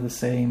are kind of the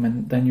same.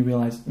 And then you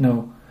realise,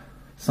 no,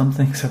 some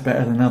things are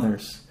better than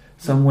others.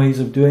 Some ways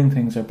of doing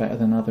things are better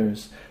than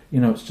others. You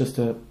know, it's just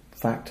a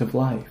fact of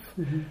life.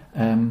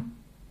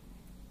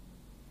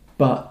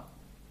 But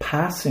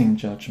passing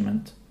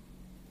judgment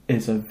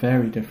is a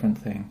very different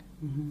thing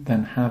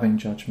than having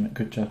judgment,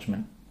 good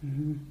judgment.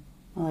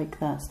 I like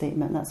that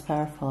statement. That's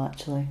powerful,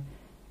 actually.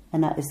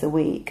 And that is the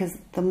way, because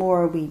the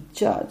more we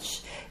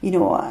judge, you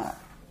know,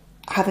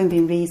 having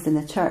been raised in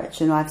the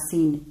church, you know,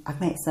 I've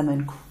met some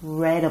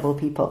incredible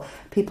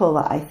people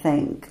that I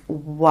think,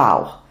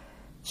 wow,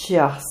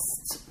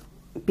 just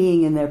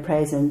being in their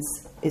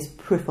presence is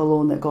proof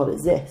alone that God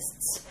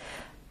exists.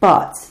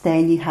 But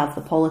then you have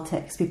the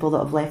politics, people that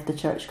have left the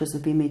church because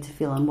they've been made to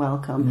feel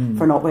unwelcome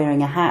for not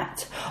wearing a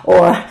hat.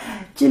 Or,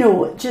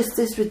 just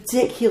this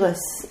ridiculous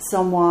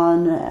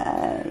someone,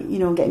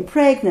 getting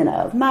pregnant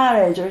out of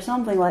marriage or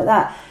something like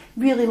that.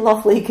 Really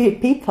lovely,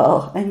 good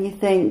people. And you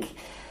think...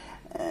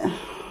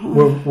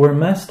 We're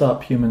messed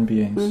up human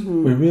beings.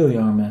 We really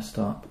are messed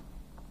up.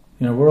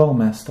 We're all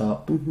messed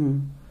up.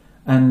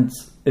 And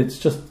it's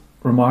just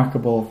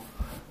remarkable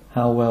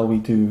how well we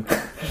do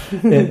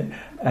it,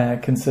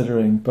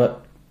 considering.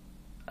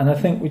 And I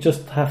think we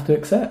just have to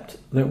accept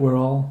that we're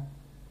all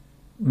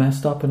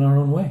messed up in our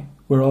own way.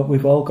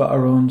 We've all got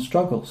our own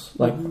struggles.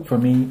 Like for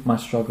me, my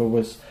struggle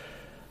was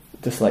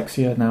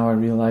dyslexia. Now I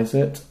realise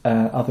it.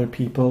 Other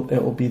people,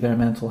 it will be their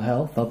mental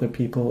health. Other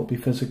people, it will be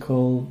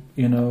physical,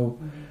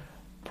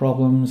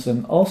 problems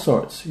and all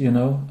sorts.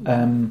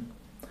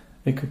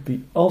 It could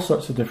be all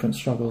sorts of different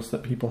struggles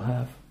that people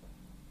have.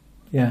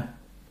 Yeah,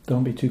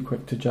 don't be too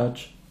quick to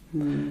judge.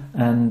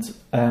 And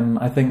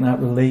I think that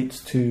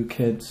relates to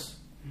kids.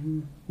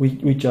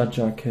 We judge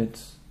our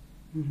kids.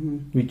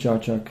 We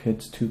judge our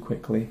kids too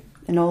quickly.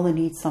 And all they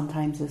need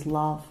sometimes is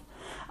love.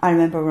 I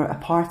remember we were at a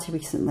party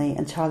recently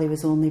and Charlie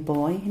was the only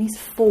boy and he's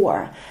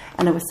 4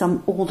 and there was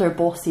some older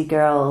bossy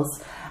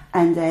girls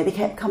and they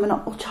kept coming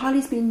up, oh,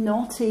 Charlie's being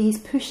naughty, he's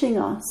pushing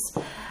us.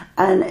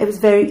 And it was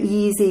very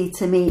easy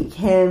to make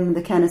him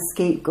the kind of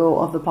scapegoat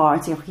of the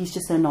party. Oh, he's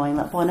just an annoying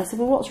little boy. And I said,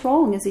 well, what's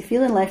wrong? Is he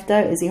feeling left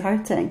out? Is he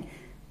hurting?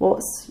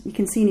 You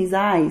can see in his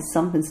eyes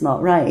something's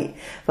not right.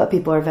 But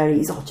people are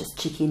he's just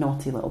cheeky,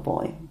 naughty little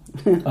boy.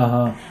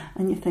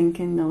 And you're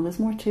thinking, no, there's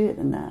more to it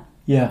than that.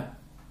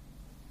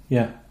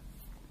 Yeah.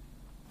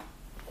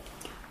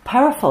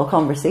 Powerful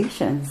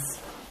conversations.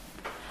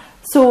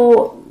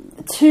 So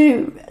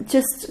to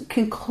just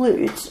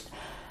conclude,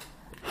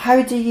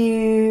 how do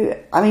you,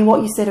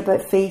 what you said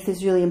about faith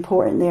is really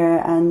important there,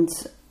 and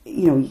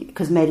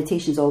because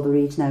meditation's all the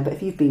rage now, but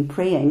if you've been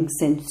praying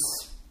since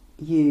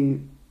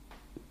you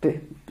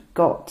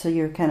got to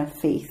your kind of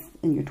faith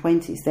in your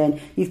 20s, then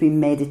you've been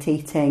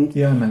meditating.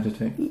 Yeah, I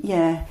meditate.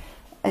 Yeah,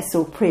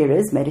 so prayer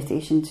is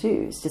meditation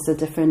too. It's just a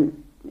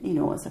different,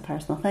 it's a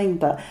personal thing.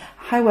 But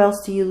how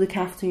else do you look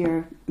after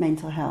your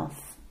mental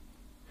health?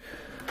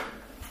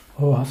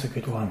 Oh, that's a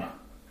good one.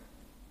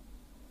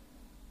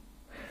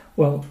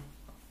 Well,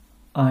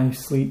 I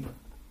sleep,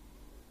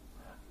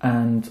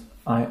 and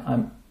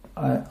I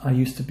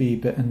used to be a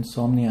bit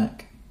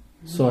insomniac,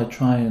 so I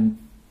try and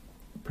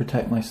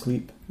protect my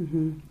sleep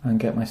and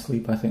get my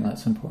sleep. I think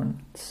that's important.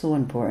 So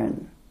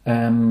important.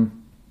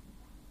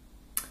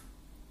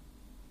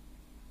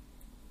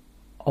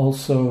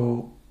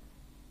 Also,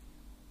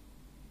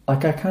 I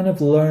kind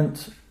of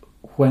learnt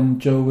when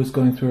Jo was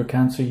going through her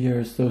cancer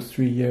years, those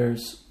 3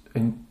 years,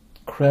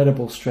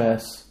 incredible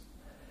stress.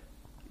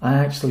 I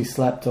actually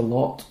slept a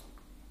lot.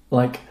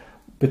 Like,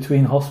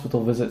 between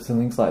hospital visits and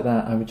things like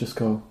that, I would just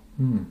go,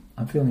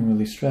 I'm feeling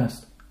really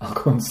stressed. I'll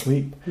go and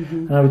sleep.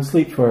 And I would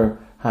sleep for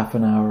half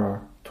an hour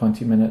or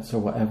 20 minutes or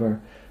whatever.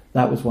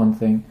 That was one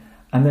thing.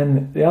 And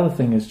then the other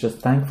thing is just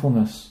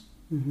thankfulness.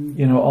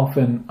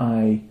 Often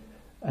I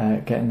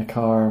get in the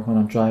car when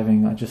I'm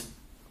driving, I just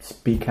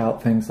speak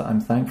out things that I'm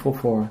thankful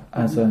for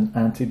as an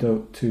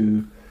antidote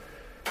to,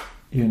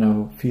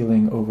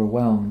 feeling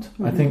overwhelmed.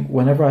 I think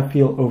whenever I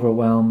feel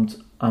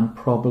overwhelmed, I'm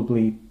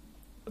probably...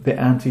 The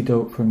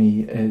antidote for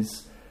me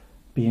is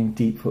being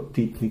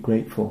deeply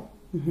grateful.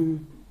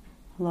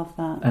 Love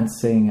that. And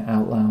saying it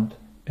out loud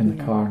in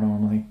the car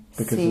normally,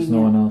 because there's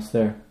no one else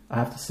there. I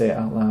have to say it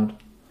out loud,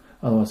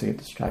 otherwise I get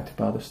distracted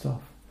by other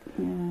stuff.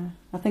 Yeah,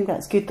 I think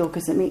that's good though,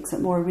 because it makes it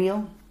more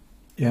real.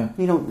 Yeah.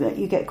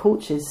 You get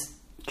coaches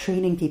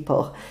training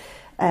people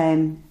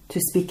to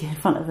speak in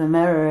front of the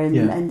mirror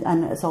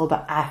and it's all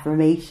about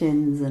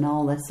affirmations and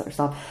all this sort of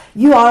stuff.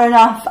 You are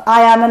enough,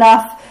 I am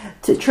enough,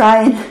 to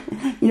try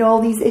and,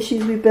 all these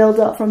issues we build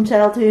up from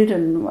childhood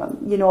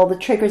and, all the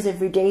triggers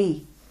every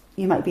day.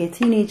 You might be a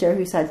teenager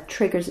who's had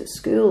triggers at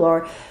school,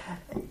 or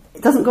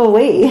it doesn't go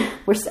away.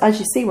 As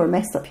you say, we're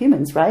messed up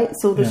humans, right?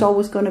 So there's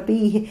always going to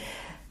be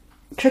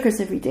triggers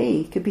every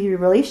day. It could be your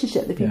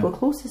relationship, the people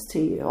closest to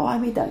you. Oh, I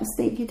made that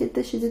mistake, you did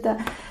this, you did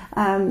that.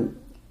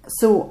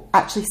 So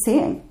actually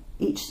saying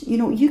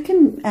you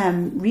can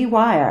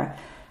rewire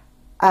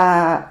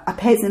a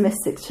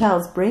pessimistic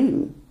child's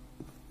brain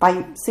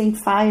by saying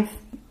 5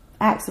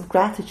 acts of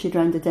gratitude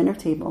around the dinner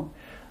table.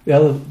 The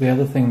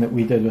other thing that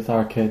we did with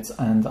our kids,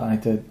 and I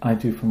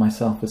do for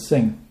myself, is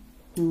sing.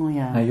 Oh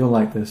yeah. Now you'll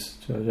like this,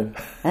 Jojo.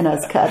 And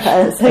it's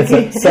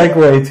a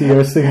segue to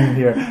your singing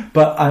here.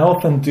 But I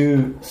often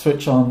do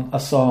switch on a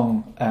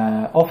song,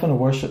 often a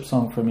worship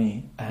song for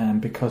me,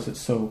 because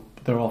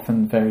they're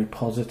often very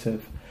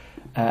positive,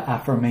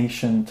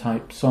 affirmation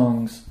type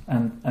songs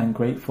and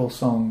grateful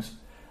songs,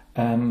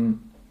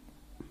 and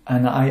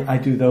I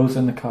do those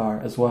in the car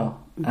as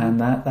well,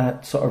 and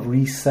that sort of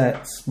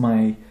resets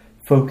my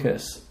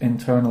focus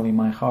internally,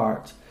 my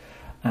heart.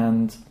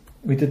 And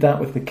we did that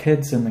with the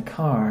kids in the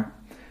car.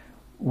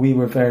 we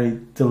were very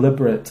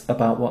deliberate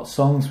about what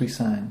songs we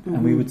sang,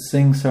 and we would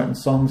sing certain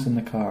songs in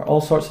the car, all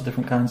sorts of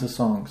different kinds of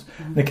songs.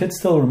 The kids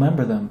still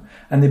remember them,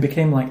 and they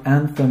became like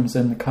anthems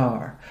in the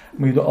car.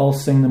 We'd all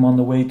sing them on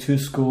the way to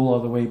school or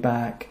the way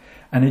back,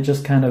 and it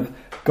just kind of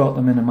got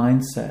them in a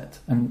mindset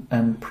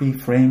and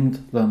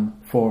pre-framed them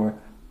for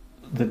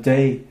the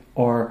day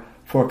or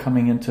for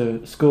coming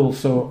into school.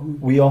 So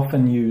we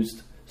often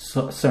used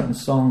certain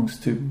songs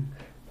to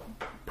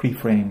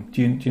pre-frame.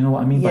 Do you know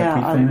what I mean by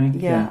pre-framing?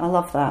 Yeah, I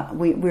love that.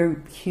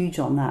 We're huge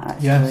on that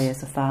actually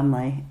as a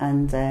family,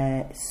 and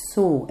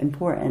so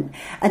important.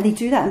 And they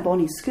do that in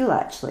Bonnie's school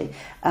actually.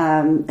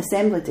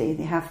 Assembly Day,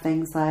 they have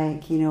things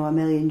like, you know, A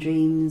Million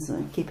Dreams,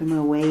 Keeping Me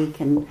Awake,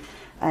 and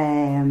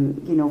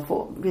you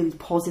know, really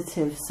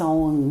positive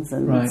songs,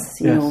 and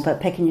you know, about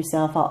picking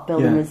yourself up,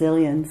 building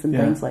resilience, and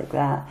things like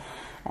that.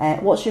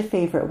 What's your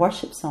favourite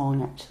worship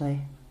song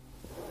actually?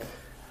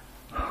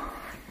 I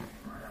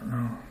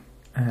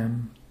don't know.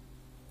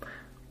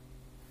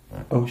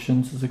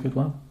 Oceans is a good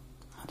one.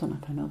 I don't know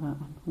if I know that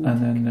one.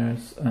 And then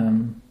there's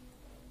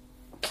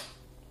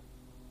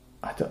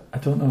I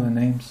don't know the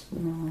names.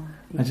 No.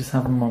 I just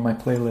have them on my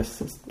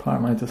playlist. It's part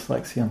of my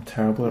dyslexia. I'm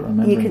terrible at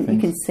remembering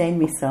things. You can send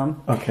me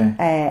some. Okay.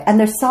 And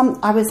there's some.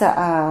 I was at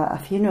a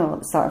funeral at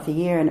the start of the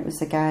year, and it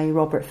was a guy,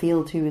 Robert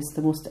Field, who was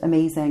the most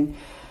amazing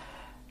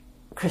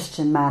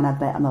Christian man I've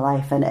met in my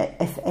life. And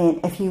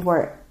if you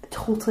were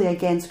totally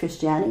against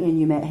Christianity and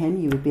you met him,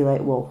 you would be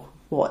like, well,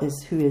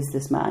 who is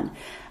this man?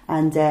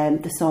 And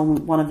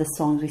one of the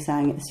songs we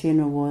sang at his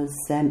funeral was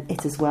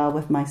 "It Is Well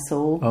With My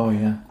Soul." Oh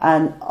yeah.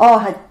 And I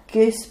had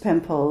goose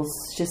pimples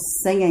just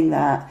singing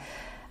that,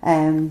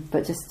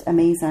 but just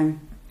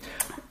amazing.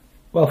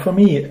 Well, for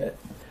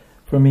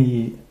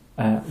me,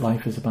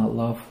 life is about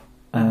love,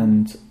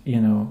 and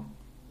you know,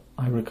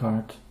 I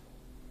regard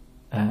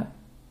the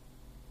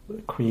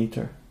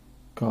Creator,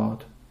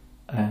 God,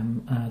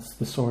 as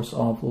the source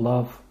of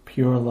love,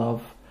 pure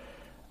love,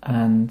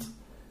 and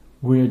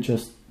we're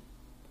just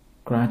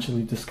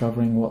gradually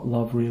discovering what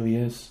love really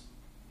is,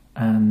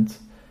 and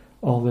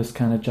all this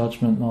kind of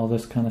judgment and all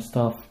this kind of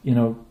stuff. You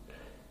know,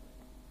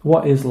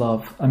 what is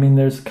love? I mean,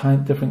 there's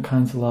different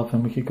kinds of love,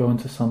 and we could go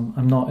into some.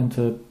 I'm not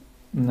into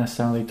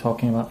necessarily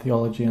talking about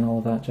theology and all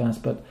of that jazz,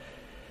 but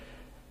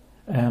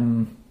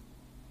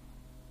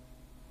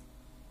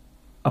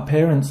a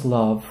parent's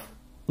love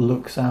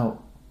looks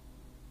out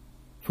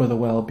for the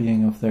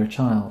well-being of their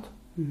child,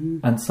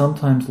 and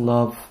sometimes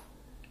love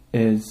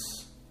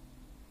is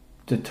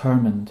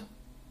determined,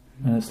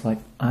 and it's like,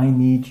 I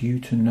need you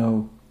to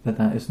know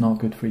that is not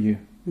good for you.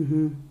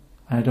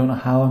 I don't know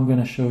how I'm going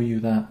to show you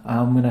that.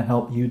 I'm going to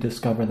help you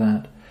discover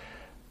that.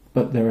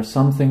 But there are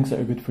some things that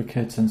are good for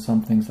kids and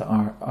some things that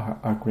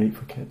are great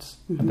for kids.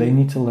 And they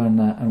need to learn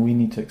that, and we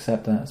need to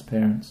accept that as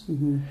parents.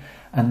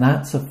 And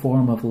that's a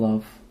form of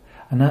love.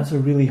 And that's a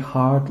really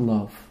hard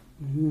love.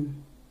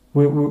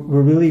 We're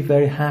really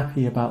very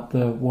happy about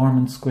the warm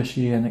and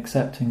squishy and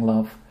accepting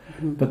love.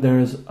 But there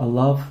is a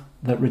love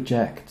that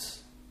rejects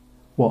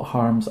what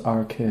harms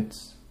our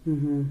kids.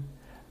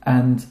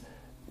 And,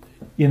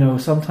 you know,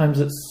 sometimes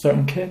it's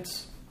certain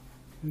kids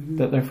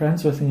that they're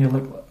friends with, and you're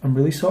like, I'm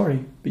really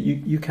sorry, but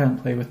you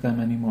can't play with them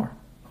anymore.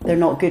 They're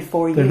not good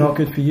for you. They're not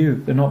good for you.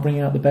 They're not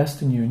bringing out the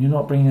best in you, and you're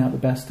not bringing out the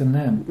best in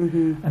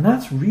them. And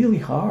that's really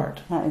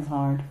hard. That is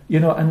hard. You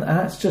know, and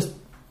that's just,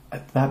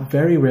 that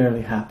very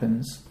rarely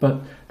happens,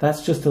 but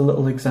that's just a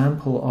little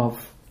example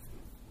of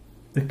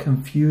the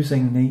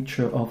confusing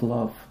nature of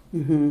love.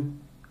 You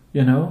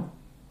know?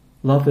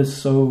 Love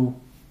is so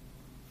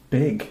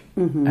big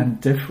and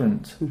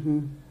different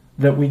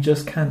that we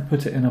just can't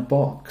put it in a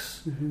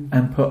box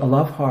and put a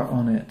love heart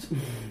on it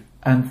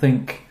and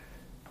think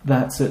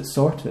that's it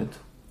sorted.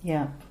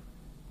 Yeah.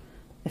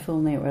 If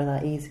only it were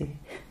that easy.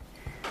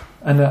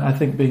 And I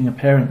think being a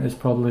parent is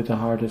probably the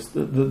hardest,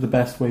 the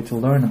best way to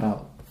learn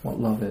about what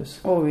love is.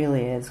 Oh, it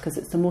really is, because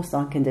it's the most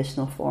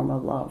unconditional form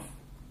of love.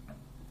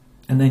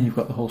 And then you've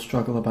got the whole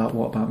struggle about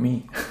what about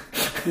me?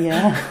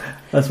 Yeah.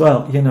 As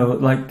well, you know,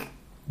 like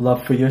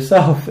love for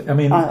yourself. I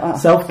mean,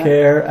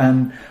 self-care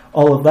and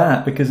all of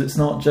that, because it's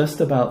not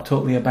just about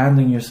totally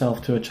abandoning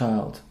yourself to a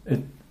child.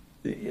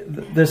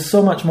 There's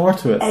so much more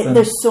to it.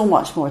 There's so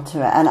much more to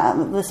it.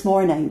 And this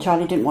morning,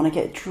 Charlie didn't want to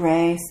get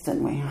dressed,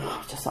 and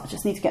I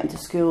just need to get him to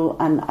school,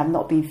 and I've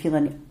not been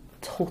feeling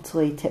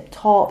totally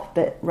tip-top,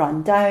 but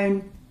run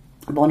down.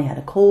 Bonnie had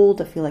a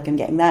cold. I feel like I'm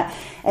getting that.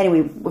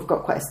 Anyway, we've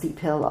got quite a steep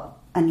hill up.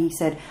 And he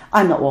said,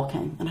 I'm not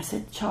walking. And I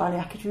said, Charlie,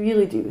 I could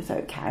really do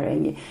without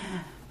carrying you.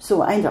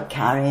 So I ended up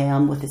carrying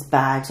him with his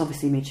bags.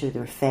 Obviously made sure they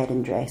were fed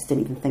and dressed.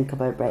 Didn't even think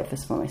about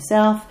breakfast for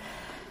myself.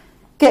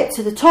 Get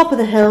to the top of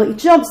the hill. He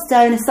jumps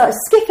down and starts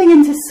skipping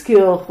into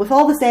school with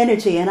all this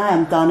energy. And I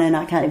am done, and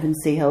I can't even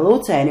say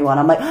hello to anyone.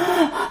 I'm like,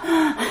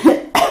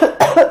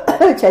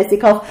 chesty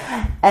cough.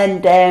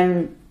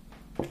 And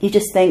you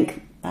just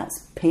think,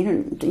 that's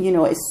parent. You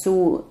know, it's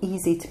so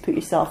easy to put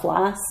yourself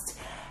last.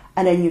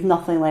 And then you've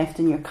nothing left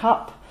in your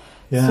cup.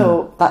 Yeah.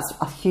 So that's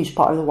a huge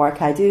part of the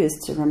work I do, is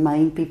to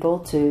remind people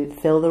to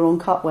fill their own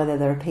cup, whether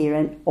they're a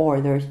parent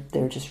or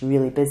they're just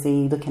really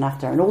busy looking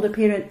after an older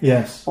parent.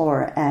 Yes.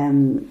 Or,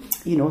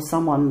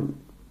 someone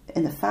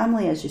in the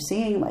family, as you're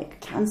saying, like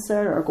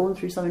cancer or going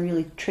through something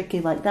really tricky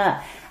like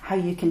that, how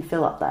you can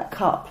fill up that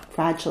cup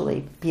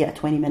gradually, be it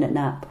a 20-minute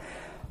nap,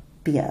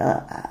 be it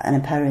an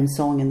empowering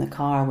song in the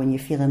car when you're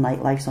feeling like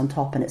life's on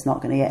top and it's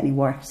not going to get any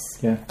worse.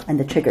 Yeah. And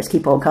the triggers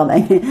keep on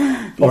coming.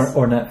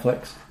 Or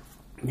Netflix.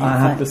 I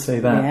have to say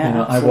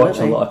that, I watch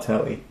a lot of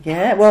telly.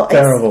 Yeah, well,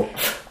 terrible.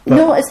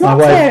 No, it's not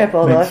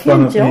terrible though. If you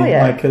enjoy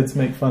it, my kids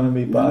make fun of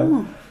me,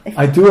 but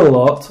I do a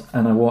lot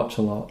and I watch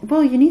a lot.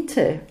 Well, you need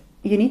to.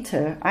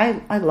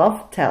 I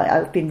love telly.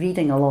 I've been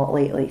reading a lot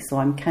lately, so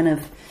I'm kind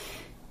of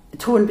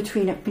torn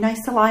between it'd be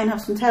nice to lie and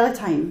have some telly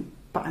time,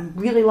 but I'm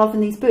really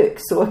loving these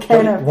books. So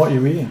What are you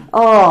reading?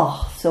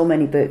 Oh, so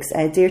many books.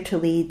 Dare to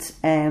Lead,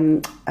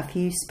 a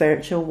few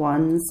spiritual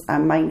ones, a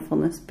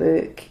mindfulness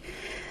book.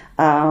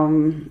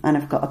 And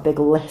I've got a big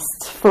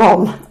list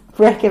from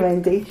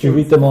recommendations. Do you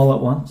read them all at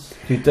once?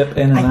 Do you dip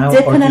in and out?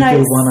 Dip or in do and you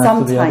do out one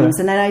after the other? sometimes,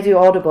 and then I do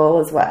Audible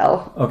as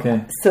well.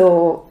 Okay.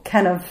 So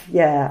I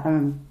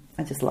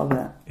just love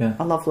it. Yeah.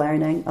 I love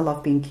learning. I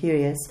love being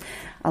curious.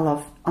 I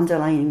love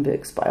underlining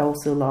books, but I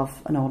also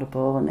love an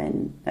Audible, and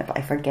then if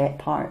I forget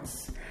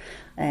parts.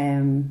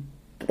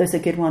 But there's a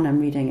good one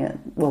I'm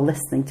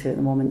listening to at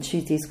the moment,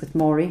 Tuesdays with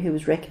Maury, who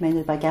was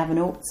recommended by Gavin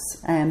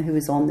Oates, who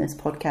was on this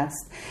podcast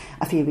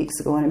a few weeks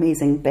ago, an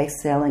amazing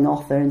best-selling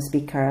author and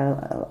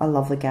speaker. I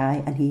love the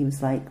guy, and he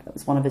was like, that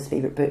was one of his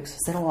favourite books. I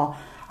said, I'll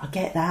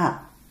get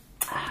that.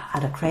 I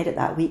had a credit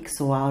that week,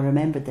 so I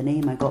remembered the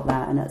name. I got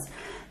that, and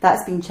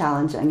that's been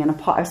challenging. And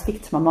I was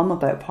speaking to my mum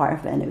about part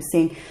of it, and it was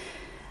saying,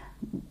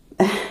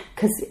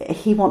 because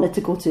he wanted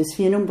to go to his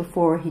funeral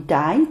before he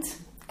died,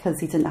 because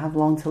he didn't have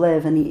long to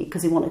live, and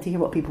because he wanted to hear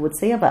what people would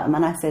say about him.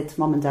 And I said to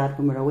Mum and Dad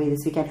when we were away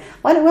this weekend,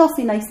 why don't we all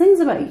say nice things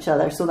about each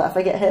other, so that if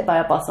I get hit by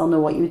a bus, I'll know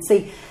what you would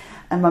say.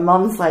 And my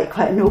mum's like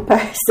quite a no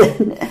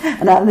person,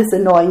 and I'm this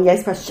annoying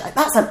yes person. She's like,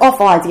 that's an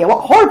awful idea, what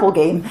a horrible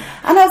game.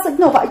 And I was like,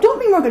 no, but I don't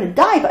mean we're going to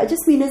die, but I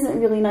just mean, isn't it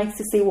really nice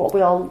to say what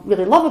we all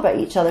really love about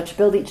each other, to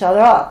build each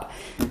other up?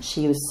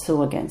 She was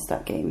so against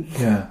that game.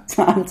 Yeah.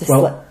 So I'm just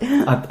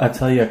I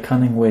tell you a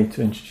cunning way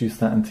to introduce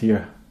that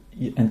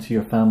into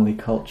your family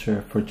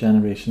culture for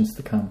generations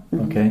to come.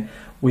 Mm-hmm. Okay,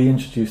 we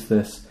introduced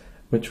this,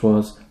 which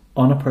was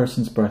on a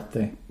person's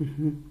birthday,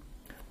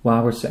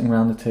 while we're sitting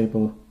around the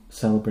table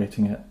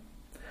celebrating it,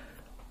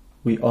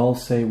 we all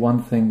say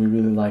one thing we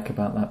really like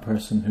about that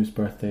person whose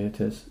birthday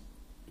it is.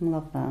 I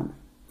love that.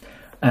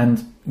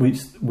 And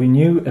we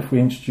knew if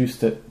we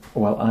introduced it,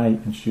 I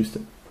introduced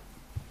it.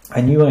 I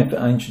knew if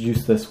I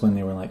introduced this when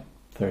they were like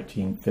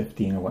 13,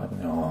 15 or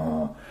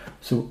whatever.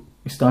 So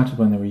we started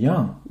when they were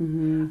young.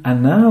 Mm-hmm.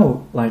 And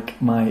now,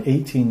 like my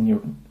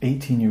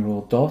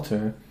 18-year-old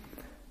daughter,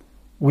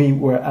 we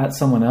were at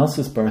someone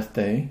else's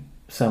birthday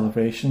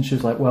celebration. She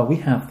was like, well, we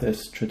have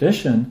this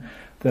tradition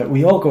that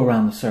we all go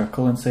around the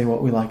circle and say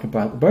what we like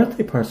about the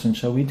birthday person.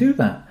 Shall we do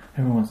that?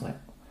 Everyone's like,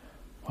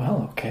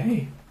 well,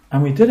 okay.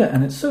 And we did it,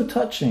 and it's so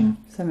touching.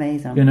 It's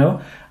amazing.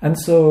 And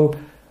so,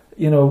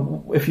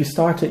 if you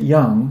start it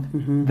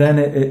young, then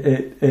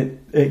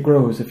it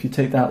grows if you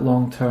take that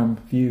long-term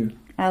view.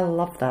 I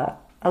love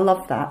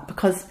that,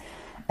 because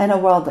in a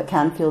world that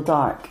can feel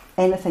dark,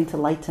 anything to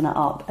lighten it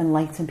up and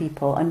lighten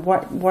people, and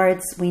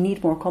words, we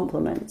need more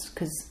compliments,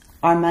 because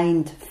our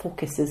mind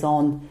focuses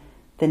on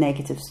the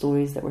negative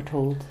stories that we're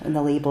told and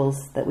the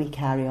labels that we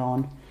carry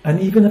on. And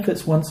even if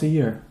it's once a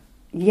year.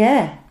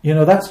 Yeah.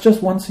 That's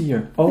just once a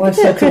year. All I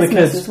said to the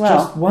kids,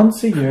 just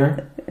once a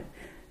year,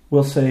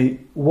 we'll say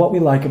what we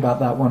like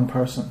about that one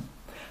person.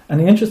 And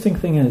the interesting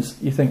thing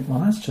is, you think, well,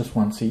 that's just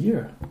once a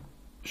year.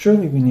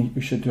 Surely we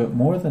should do it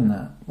more than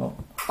that. Well,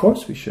 of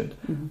course we should.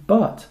 Mm-hmm.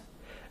 But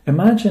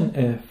imagine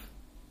if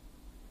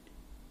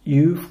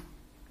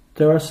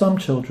there are some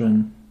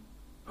children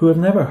who have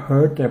never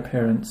heard their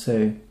parents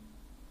say,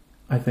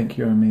 I think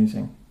you're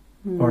amazing,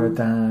 or a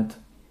dad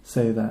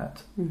say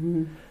that.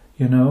 Mm-hmm.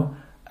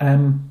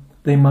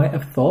 They might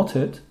have thought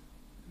it,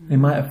 they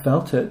might have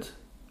felt it,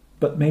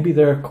 but maybe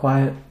they're a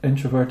quiet,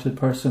 introverted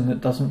person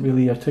that doesn't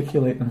really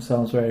articulate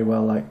themselves very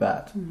well like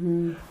that.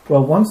 Mm-hmm.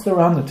 Well, once they're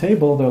around the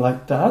table, they're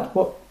like, Dad,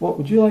 what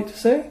would you like to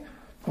say?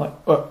 Like,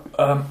 well,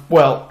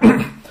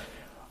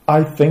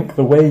 I think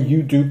the way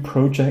you do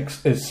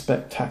projects is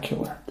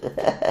spectacular.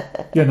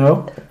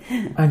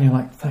 And you're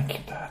like, thank you,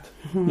 Dad.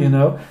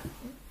 Mm-hmm.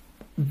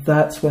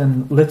 That's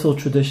when little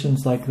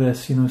traditions like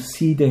this,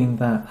 seeding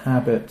that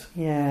habit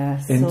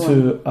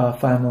into a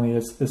family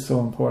is so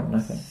important, I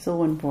think.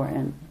 So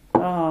important.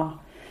 Oh,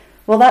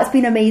 well, that's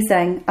been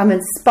amazing. I'm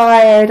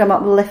inspired, I'm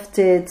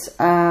uplifted,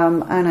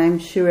 and I'm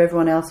sure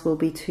everyone else will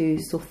be too.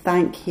 So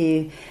thank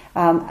you.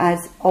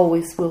 As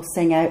always, we'll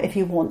sing out if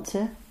you want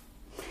to.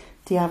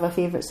 Do you have a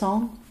favourite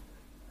song?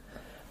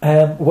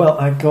 I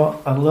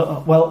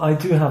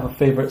do have a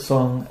favourite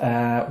song,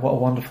 What a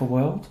Wonderful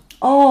World.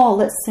 Oh,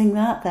 let's sing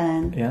that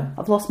then. Yeah.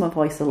 I've lost my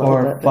voice a little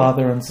bit. Or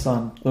Father and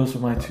Son. Those were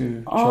my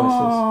two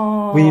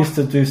choices. We used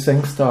to do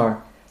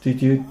SingStar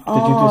Did you do a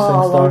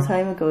long SingStar?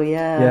 time ago,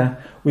 yeah. Yeah,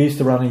 we used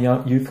to run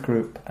a youth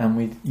group, and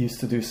we used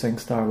to do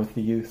SingStar with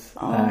the youth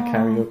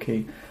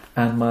karaoke.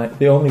 And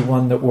the only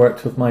one that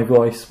worked with my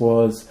voice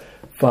was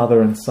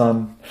Father and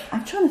Son.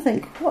 I'm trying to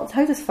think,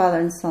 how does Father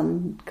and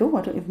Son go?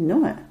 I don't even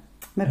know it.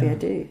 Maybe I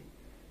do.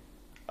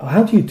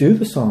 How do you do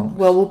the song?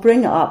 Well, we'll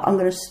bring it up. I'm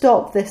going to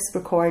stop this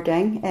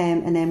recording,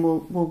 and then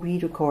we'll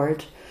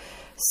re-record.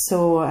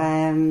 So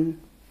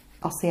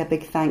I'll say a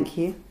big thank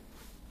you.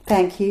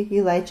 Thank you,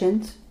 you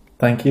legend.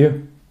 Thank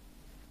you.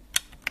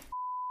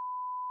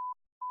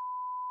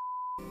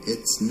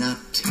 It's not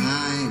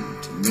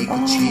time to make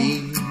a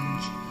change.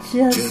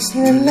 Just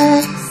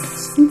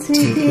relax and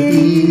take it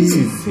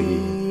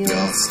easy.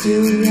 You're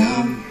still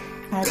young,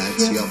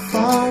 that's your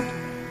fault.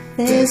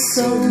 There's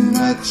so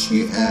much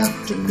you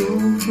have to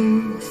go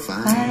through.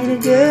 Find a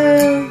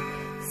girl,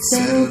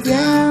 settle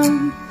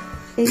down.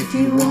 If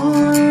you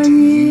want,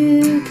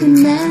 you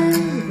can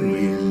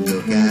marry.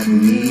 Look at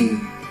me,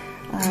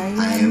 I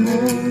am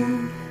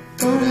old,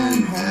 but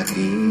I'm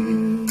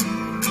happy.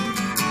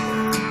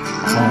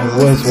 I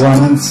was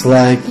once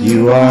like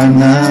you are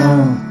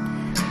now,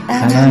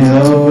 and I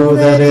know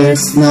that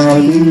it's not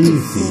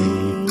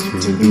easy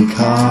to be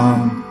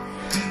calm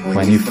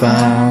when you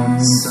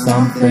found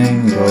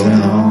something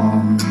going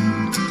on.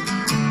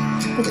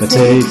 But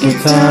take your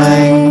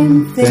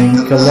time,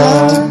 think a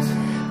lot.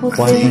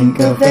 Why think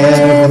of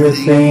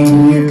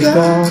everything you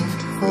got?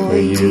 For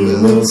you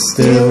will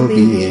still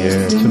be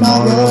here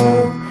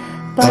tomorrow,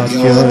 but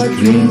your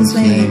dreams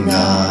may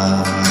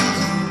not.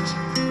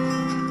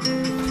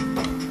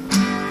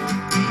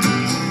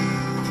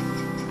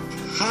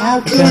 How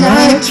can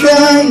I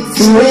try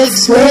to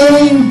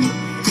explain?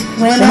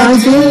 When I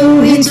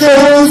do, he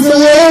turns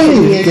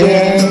away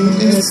again.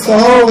 It's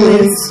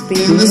always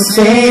been the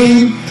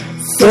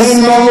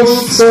same old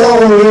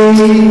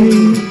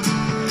story.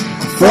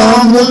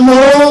 From the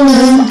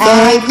moment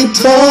I could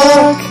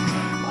talk,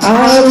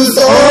 I was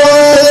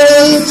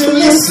always to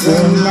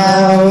listen.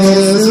 Now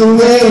there's a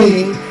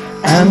way,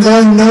 and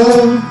I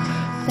know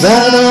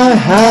that I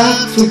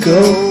have to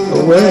go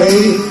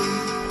away.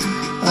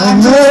 I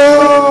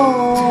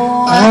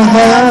know I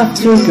have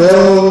to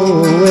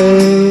go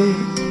away.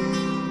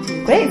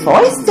 Great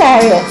voice,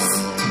 Darius.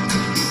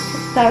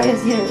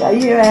 Darius, are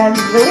you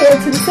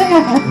related to the singer?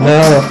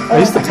 No, I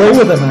used to play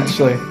with him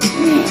actually.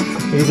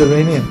 He's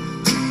Iranian.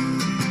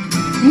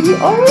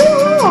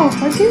 Oh,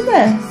 my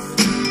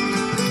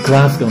goodness.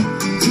 Glasgow.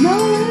 No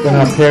way. When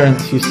our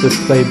parents used to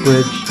play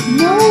bridge.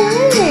 No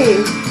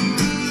way.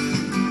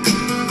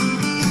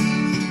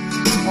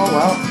 Oh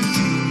well.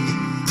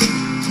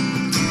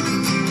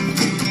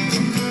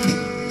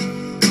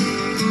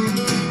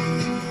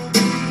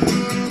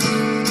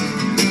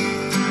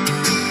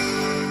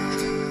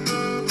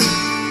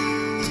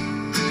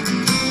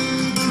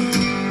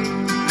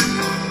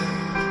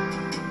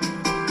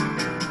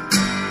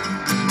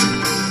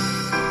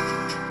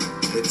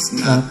 It's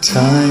Not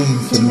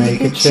time to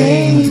make a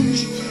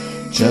change.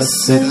 Just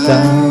sit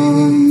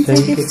down,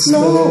 take it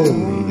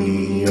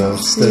slowly. You're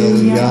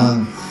still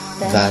young,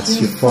 that's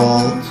your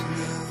fault.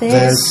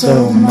 There's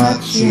so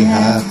much you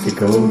have to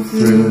go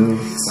through.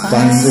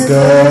 Find a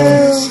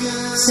girl,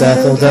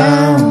 settle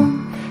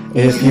down.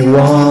 If you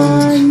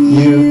want,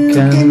 you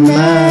can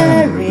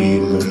marry.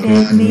 Look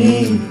at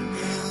me,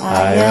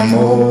 I am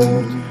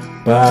old,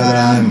 but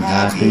I'm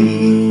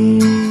happy.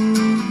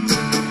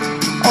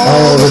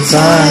 All the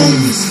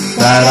times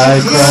that I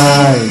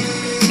cried,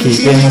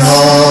 keeping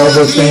all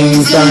the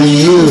things I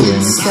knew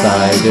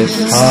inside,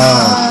 it's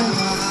hard,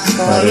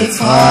 but it's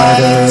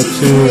harder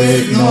to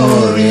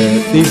ignore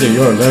it. These are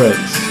your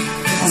lyrics.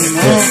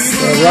 It's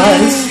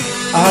alright,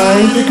 I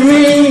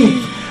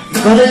agree,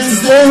 but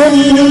it's then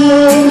you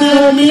look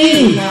at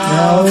me.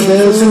 Now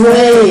there's a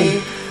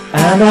way,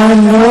 and I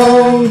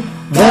know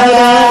that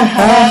I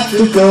have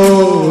to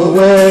go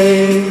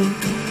away.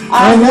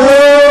 I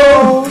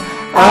know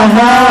I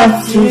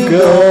have to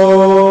go.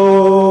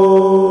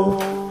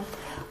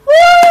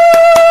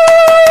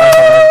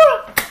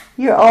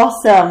 You're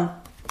awesome.